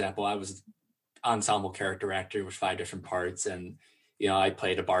 for example. I was ensemble character actor with 5 different parts, and I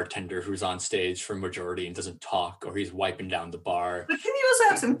played a bartender who's on stage for majority and doesn't talk, or he's wiping down the bar. But can you also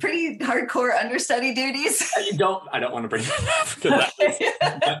have some pretty hardcore understudy duties? I don't want to bring that up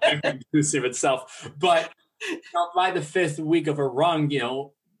because that's inclusive itself. But by the 5th week of a run,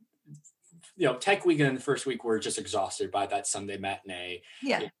 tech weekend in the first week, we're just exhausted by that Sunday matinee.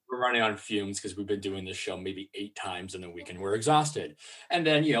 Yeah. We're running on fumes because we've been doing this show maybe 8 times in a week and we're exhausted. And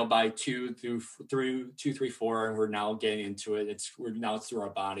then, by 2 through 3, 4, and we're now getting into it. It's through our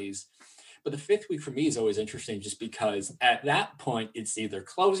bodies. But the 5th week for me is always interesting just because at that point, it's either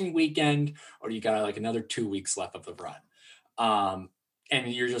closing weekend or you got like another 2 weeks left of the run. And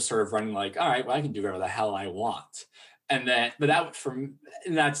you're just sort of running like, all right, well, I can do whatever the hell I want. And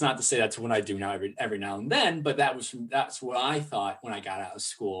that's not to say that's what I do now every now and then, but that's what I thought when I got out of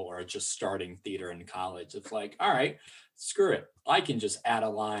school or just starting theater in college. It's like, all right, screw it. I can just add a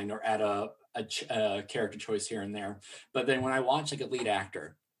line or add a character choice here and there. But then when I watch like a lead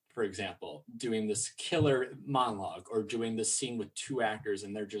actor, for example, doing this killer monologue or doing this scene with 2 actors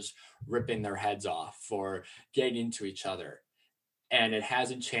and they're just ripping their heads off for getting into each other, and it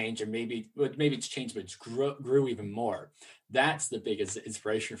hasn't changed, or maybe it's changed, but it's grew even more. That's the biggest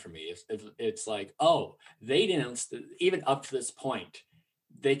inspiration for me. It's like, oh, they didn't, even up to this point,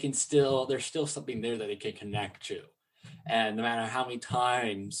 there's still something there that they can connect to. And no matter how many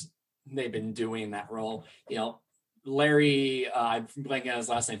times they've been doing that role, Larry, I'm blanking on his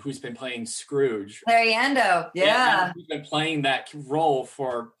last name, who's been playing Scrooge. Larry Ando, yeah. He's been playing that role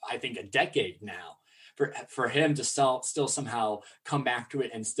for, I think, a decade now. For him to still somehow come back to it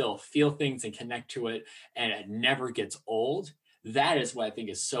and still feel things and connect to it, and it never gets old. That is what I think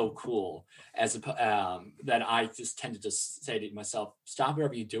is so cool. That I just tend to just say to myself, stop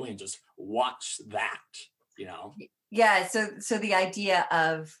whatever you're doing, just watch that. Yeah. So the idea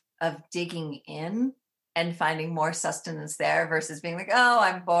of digging in and finding more sustenance there versus being like, oh,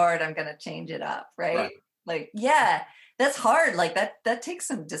 I'm bored, I'm gonna change it up, right? Like, yeah, that's hard. Like that takes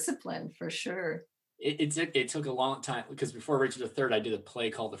some discipline for sure. It took a long time because before Richard III, I did a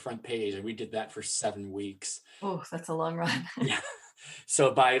play called The Front Page, and we did that for 7 weeks. Oh, that's a long run. Yeah. So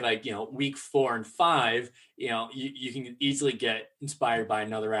by week 4 and 5, you can easily get inspired by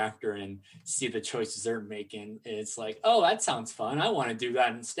another actor and see the choices they're making. And it's like, oh, that sounds fun. I want to do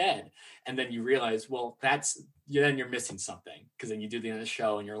that instead. And then you realize, well, then you're missing something, because then you do the end of the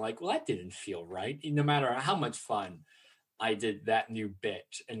show and you're like, well, that didn't feel right. No matter how much fun I did that new bit,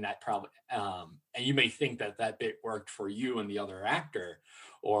 and that probably, and you may think that bit worked for you and the other actor,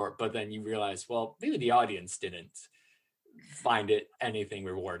 but then you realize, well, maybe the audience didn't find it anything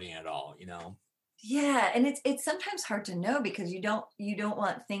rewarding at all, Yeah, and it's sometimes hard to know because you don't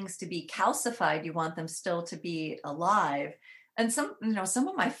want things to be calcified. You want them still to be alive. And some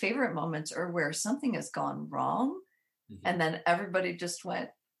of my favorite moments are where something has gone wrong, and then everybody just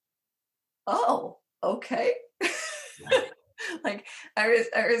went, "Oh, okay." Like I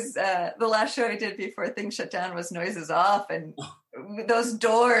was the last show I did before things shut down was Noises Off, and those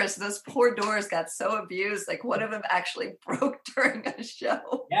poor doors got so abused. Like one of them actually broke during a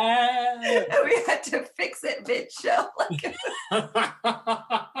show. Yeah. And we had to fix it mid-show, like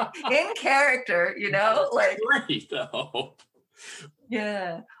in character, like great though.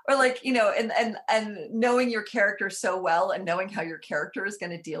 Yeah. Or like, and knowing your character so well and knowing how your character is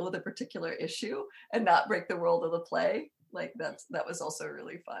going to deal with a particular issue and not break the world of the play. Like that was also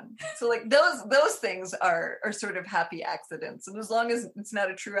really fun. So like those things are sort of happy accidents. And as long as it's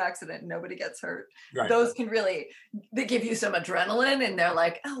not a true accident and nobody gets hurt, right, those can they give you some adrenaline and they're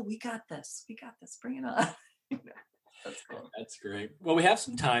like, oh, we got this, bring it on. That's cool. That's great. Well, we have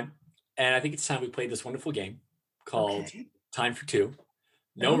some time, and I think it's time we played this wonderful game called Time for Two.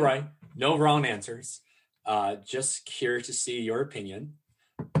 No right, no wrong answers. Just curious to see your opinion.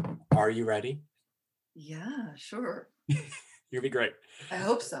 Are you ready? Yeah, sure. You'll be great. I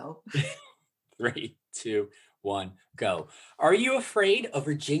hope so. 3, 2, 1, go. Are you afraid of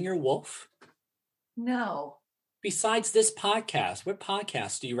Virginia Woolf? No. Besides this podcast, what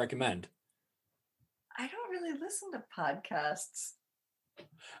podcast do you recommend? I don't really listen to podcasts.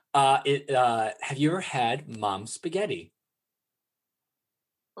 Have you ever had Mom Spaghetti?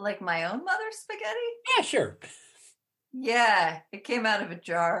 Like my own mother's spaghetti? Yeah, sure. Yeah, it came out of a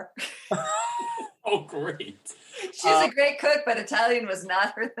jar. Oh, great. She's a great cook, but Italian was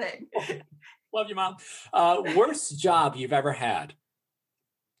not her thing. Love you, Mom. Worst job you've ever had?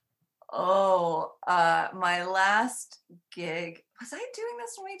 Oh, my last gig. Was I doing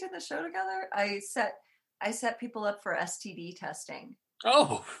this when we did the show together? I set people up for STD testing.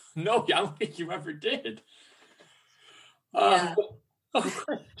 Oh, no, I don't think you ever did. Yeah. Oh,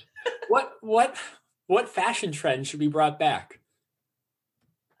 great. What fashion trend should be brought back?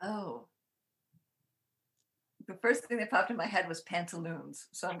 Oh. The first thing that popped in my head was pantaloons,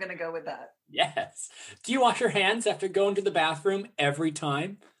 so I'm going to go with that. Yes. Do you wash your hands after going to the bathroom every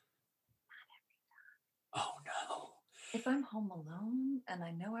time? Oh no. If I'm home alone and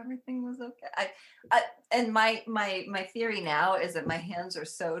I know everything was okay, and my theory now is that my hands are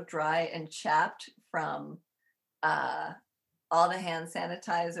so dry and chapped from all the hand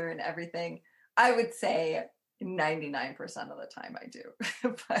sanitizer and everything. I would say 99% of the time I do,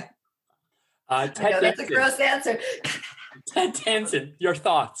 but. I know that's a gross answer. Ted Danson, your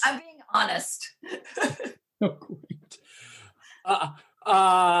thoughts? I'm being honest. Oh, great.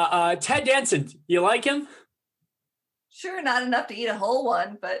 Ted Danson, you like him? Sure, not enough to eat a whole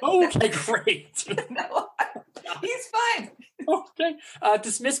one, but okay, great. No, he's fine. Okay.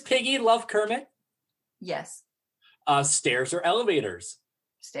 Does Miss Piggy love Kermit? Yes. Stairs or elevators?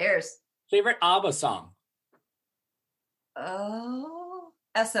 Stairs. Favorite ABBA song? Oh,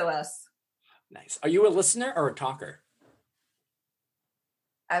 SOS. Nice. Are you a listener or a talker?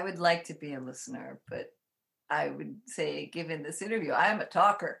 I would like to be a listener, but I would say, given this interview, I'm a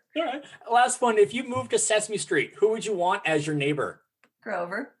talker. All right. Last one. If you moved to Sesame Street, who would you want as your neighbor?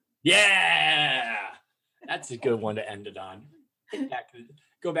 Grover. Yeah. That's a good one to end it on.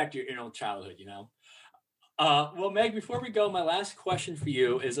 Go back to your inner childhood, you know? Well, Meg, before we go, my last question for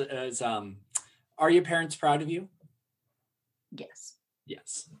you is are your parents proud of you? Yes.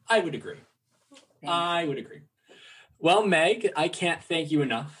 Yes, I would agree. Thanks. I would agree. Well, Meg, I can't thank you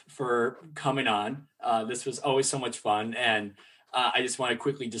enough for coming on. This was always so much fun. And I just want to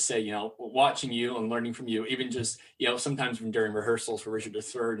quickly just say, you know, watching you and learning from you, even just, you know, sometimes when during rehearsals for Richard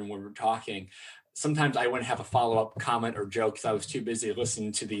III and when we're talking, sometimes I wouldn't have a follow-up comment or joke because I was too busy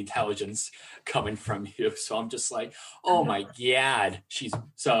listening to the intelligence coming from you. So I'm just like, oh my God,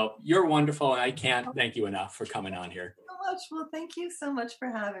 so you're wonderful. And I can't thank you enough for coming on here. So much. Well, thank you so much for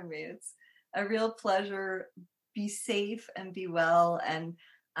having me. It's a real pleasure. Be safe and be well. And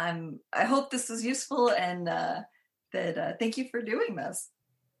I hope this was useful and thank you for doing this.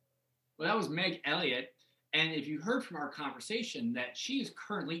 Well, that was Meg Elliott. And if you heard from our conversation that she is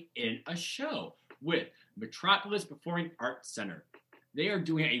currently in a show with Metropolis Performing Arts Center. They are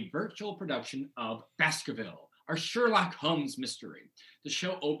doing a virtual production of Baskerville, our Sherlock Holmes mystery. The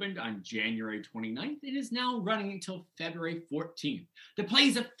show opened on January 29th. It is now running until February 14th. The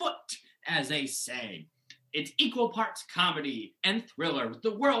play's afoot, as they say. It's equal parts comedy and thriller with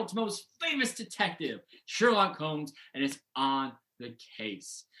the world's most famous detective, Sherlock Holmes, and it's on the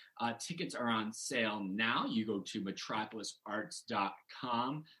case. Tickets are on sale now. You go to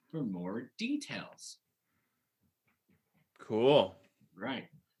metropolisarts.com for more details. Cool. Right.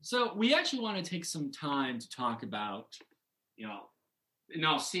 So we actually want to take some time to talk about, you know, in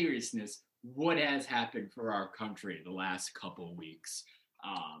all seriousness, what has happened for our country the last couple of weeks.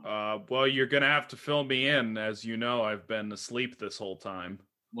 Well, you're going to have to fill me in. As you know, I've been asleep this whole time.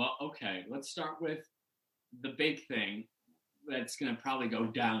 Well, okay. Let's start with the big thing that's going to probably go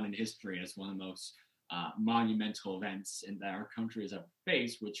down in history as one of the most monumental events in that our country has ever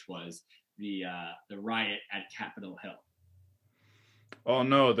faced, which was the riot at Capitol Hill. Oh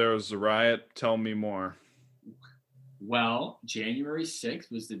no, there was a riot. Tell me more. Well, January 6th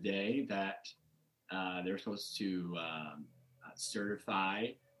was the day that they were supposed to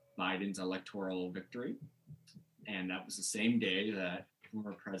certify Biden's electoral victory. And that was the same day that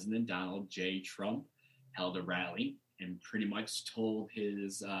former President Donald J. Trump held a rally and pretty much told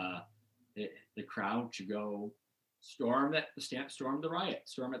his the crowd to go storm the riot,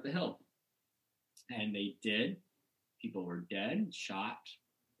 storm at the Hill. And they did. People were dead, shot.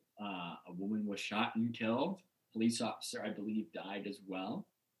 A woman was shot and killed. Police officer, I believe, died as well.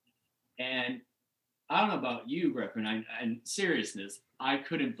 And I don't know about you, Griffin. In seriousness, I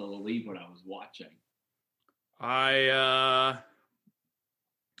couldn't believe what I was watching.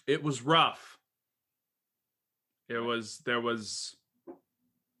 It was rough. There was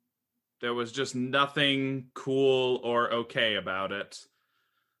just nothing cool or okay about it.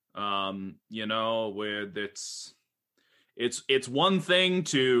 You know, where it's one thing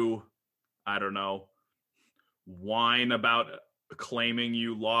to, I don't know, whine about claiming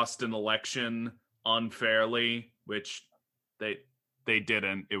you lost an election unfairly, which they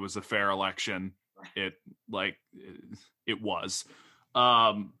didn't. It was a fair election. It was.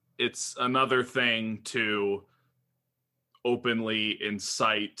 It's another thing to openly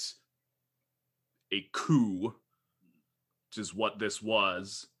incite a coup is what this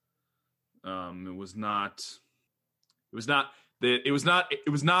was. It was not. It was not. It was not. It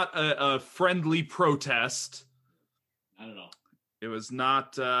was not a friendly protest. Not at all. It was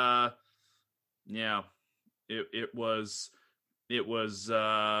not. Yeah. It was. It was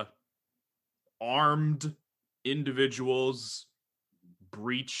armed individuals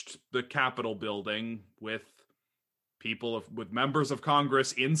breached the Capitol building with with members of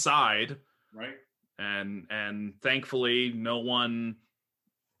Congress inside. Right. And thankfully no one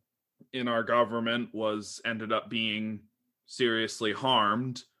in our government ended up being seriously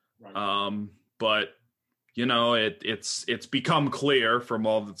harmed. Right. But you know, it's become clear from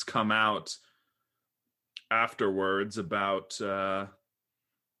all that's come out afterwards about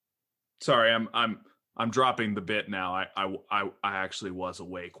sorry, I'm dropping the bit now. I actually was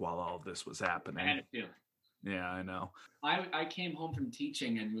awake while all of this was happening. I had a feeling. Yeah, I know. I came home from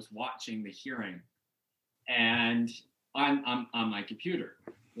teaching and was watching the hearing, and I'm on my computer.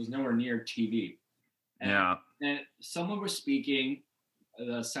 It was nowhere near TV. And someone was speaking,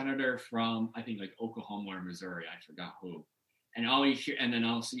 the senator from I think like Oklahoma or Missouri, I forgot who. And all you hear, and then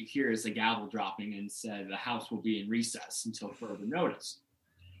all you hear is the gavel dropping and said the House will be in recess until further notice.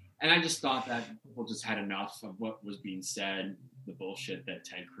 And I just thought that people just had enough of what was being said, the bullshit that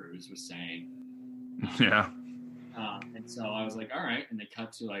Ted Cruz was saying. And so I was like, all right. And they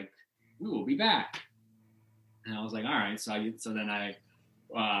cut to like, we will be back. And I was like, all right. So then I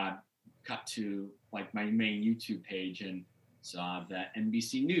cut to like my main YouTube page and saw that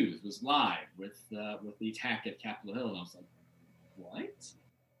NBC News was live with the attack at Capitol Hill. And I was like, what?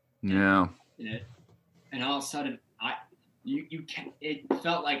 Yeah. And all of a sudden, it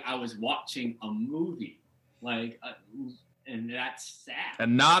felt like I was watching a movie, like, and that's sad.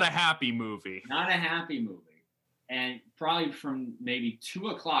 And not a happy movie. Not a happy movie. And probably from maybe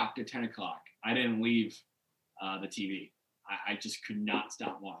 2:00 to 10:00, I didn't leave the TV. I just could not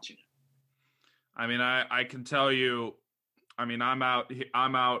stop watching it. I mean, I can tell you. I mean, I'm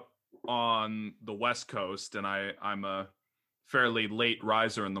out on the West Coast, and I'm a fairly late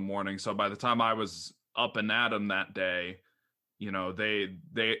riser in the morning. So by the time I was up and at 'em that day, you know,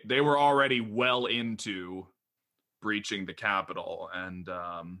 they were already well into breaching the Capitol, and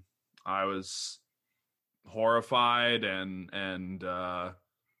I was horrified and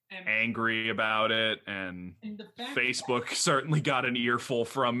angry about it, and Facebook certainly got an earful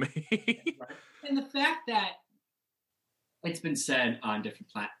from me. And the fact that it's been said on different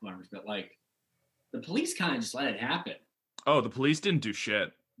platforms, but like the police kind of just let it happen. Oh, the police didn't do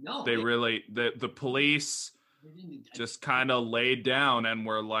shit. No, the police just kind of laid down and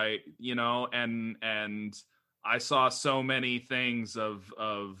were like, you know, and I saw so many things of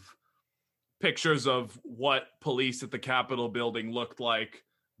pictures of what police at the Capitol building looked like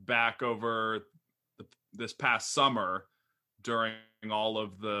back over this past summer during all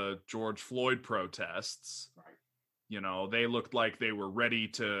of the George Floyd protests. Right. You know, they looked like they were ready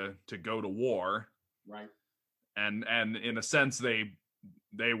to go to war. Right. And in a sense, they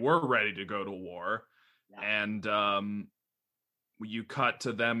were ready to go to war. Yeah. And you cut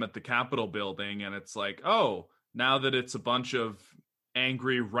to them at the Capitol building, and it's like, oh, now that it's a bunch of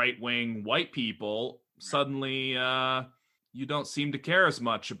angry right-wing white people, suddenly you don't seem to care as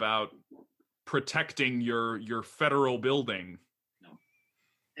much about protecting your federal building. No.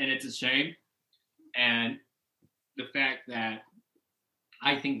 And it's a shame. And the fact that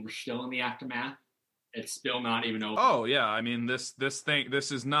I think we're still in the aftermath, it's still not even over. Oh yeah, I mean this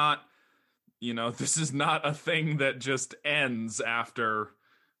is not, you know, this is not a thing that just ends after,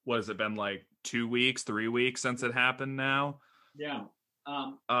 what has it been, like 2 weeks, 3 weeks since it happened now? Yeah.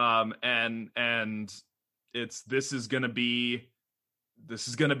 And this is gonna be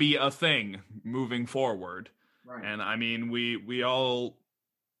a thing moving forward. Right. And I mean,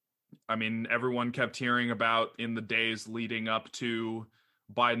 everyone kept hearing about, in the days leading up to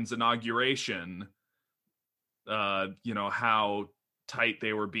Biden's inauguration, you know, how tight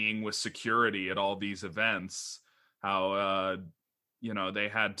they were being with security at all these events, how you know, they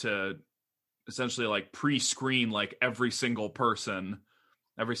had to essentially like pre-screen like every single person,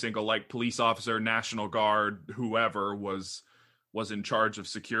 every single like police officer, National Guard, whoever was in charge of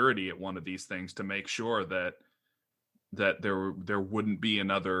security at one of these things, to make sure that there wouldn't be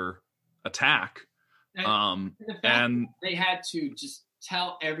another attack. And they had to just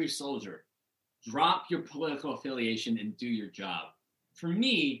tell every soldier, drop your political affiliation and do your job. For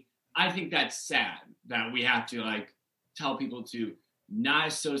me, I think that's sad that we have to like tell people to not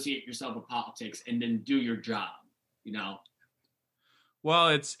associate yourself with politics and then do your job, you know? Well,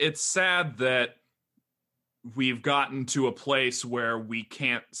 it's sad that we've gotten to a place where we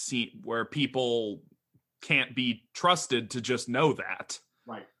can't see, where people can't be trusted to just know that.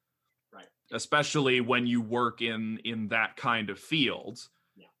 Right. Especially when you work in that kind of field.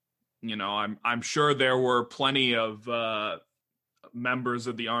 Yeah. You know, I'm sure there were plenty of members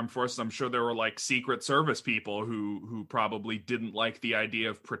of the armed forces. I'm sure there were like Secret Service people who probably didn't like the idea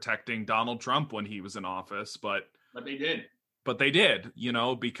of protecting Donald Trump when he was in office, but they did. But they did, you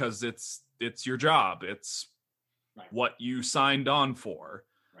know, because it's your job. It's what you signed on for.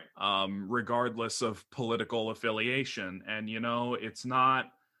 Regardless of political affiliation. And you know, it's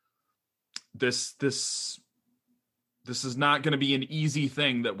not this is not going to be an easy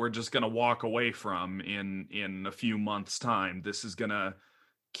thing that we're just going to walk away from in a few months' time. This is going to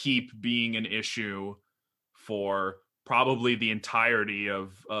keep being an issue for probably the entirety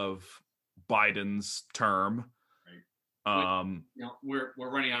of Biden's term. You know, we're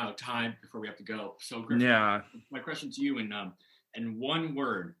running out of time before we have to go. So Griffin, my question to you in one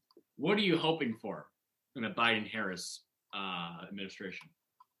word, what are you hoping for from the Biden-Harris administration?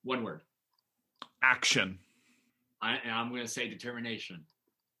 One word. Action. I'm going to say determination.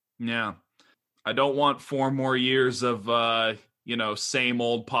 Yeah. I don't want 4 more years of, you know, same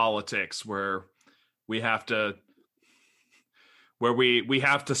old politics where we have to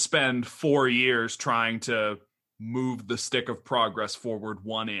spend 4 years trying to move the stick of progress forward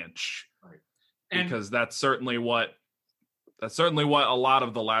 1 inch. Right. Because that's certainly what a lot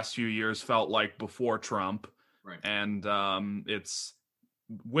of the last few years felt like before Trump. Right. And it's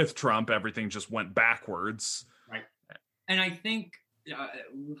with Trump, everything just went backwards. Right. And I think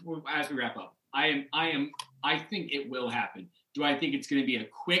as we wrap up, I think it will happen. Do I think it's going to be a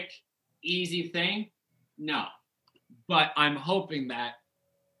quick, easy thing? No. But I'm hoping that,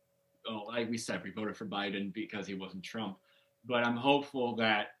 like we said, we voted for Biden because he wasn't Trump. But I'm hopeful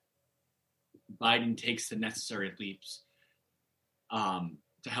that Biden takes the necessary leaps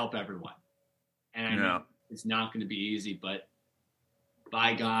to help everyone. And I know it's not going to be easy, but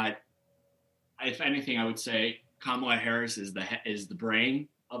by God, if anything, I would say Kamala Harris is the brain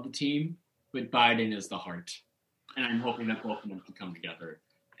of the team, but Biden is the heart. And I'm hoping that both of them can come together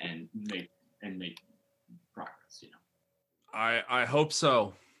and make progress. You know, I hope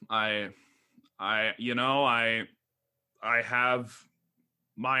so. I have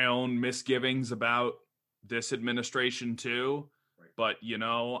my own misgivings about this administration too, but you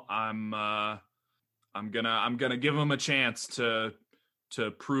know, I'm gonna give them a chance to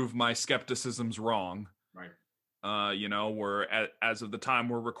prove my skepticisms wrong. Right. You know, we're as of the time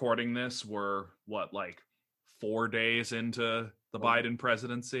we're recording this, we're like 4 days into the Biden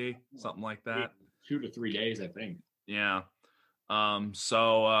presidency, something like that. 2 to 3 days, I think. Yeah.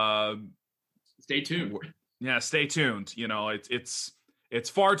 So stay tuned. Yeah, stay tuned. You know, it's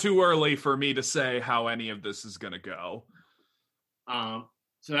far too early for me to say how any of this is going to go.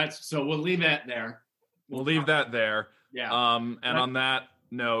 So we'll leave that there. We'll leave that there. Yeah. And on that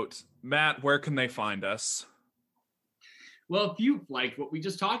note, Matt, where can they find us? Well, if you like what we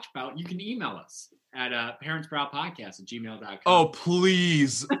just talked about, you can email us at parentsproudpodcast@gmail.com. Oh,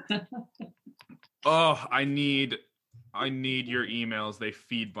 please. Oh, I need your emails. They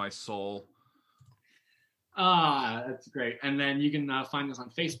feed my soul. That's great. And then you can find us on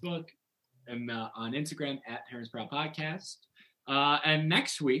Facebook and on Instagram at Parents Proud Podcast. And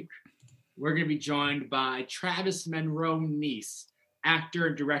next week, we're going to be joined by Travis Monroe-Neese, actor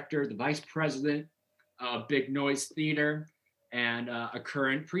and director, the vice president of Big Noise Theater, and a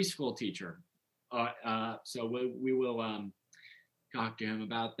current preschool teacher. So we will talk to him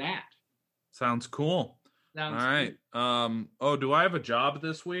about that. Sounds cool. All right. Do I have a job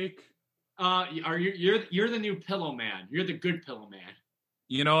this week? You're the new pillow man. You're the good pillow man.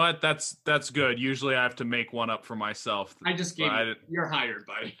 You know what? That's good. Usually I have to make one up for myself. I just gave you. You're hired,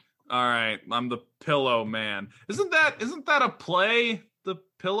 buddy. All right, I'm the Pillow Man. Isn't that a play? The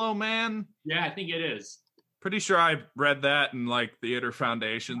Pillow Man? Yeah, I think it is. Pretty sure I read that in like Theater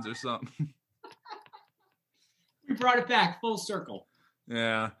Foundations or something. We brought it back full circle.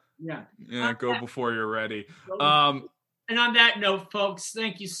 Yeah. Yeah. Go before you're ready. And on that note, folks,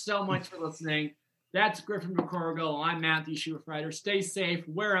 thank you so much for listening. That's Griffin McCorrigal. I'm Matthew Schubert. Stay safe,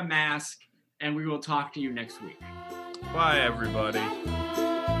 wear a mask, and we will talk to you next week. Bye, everybody.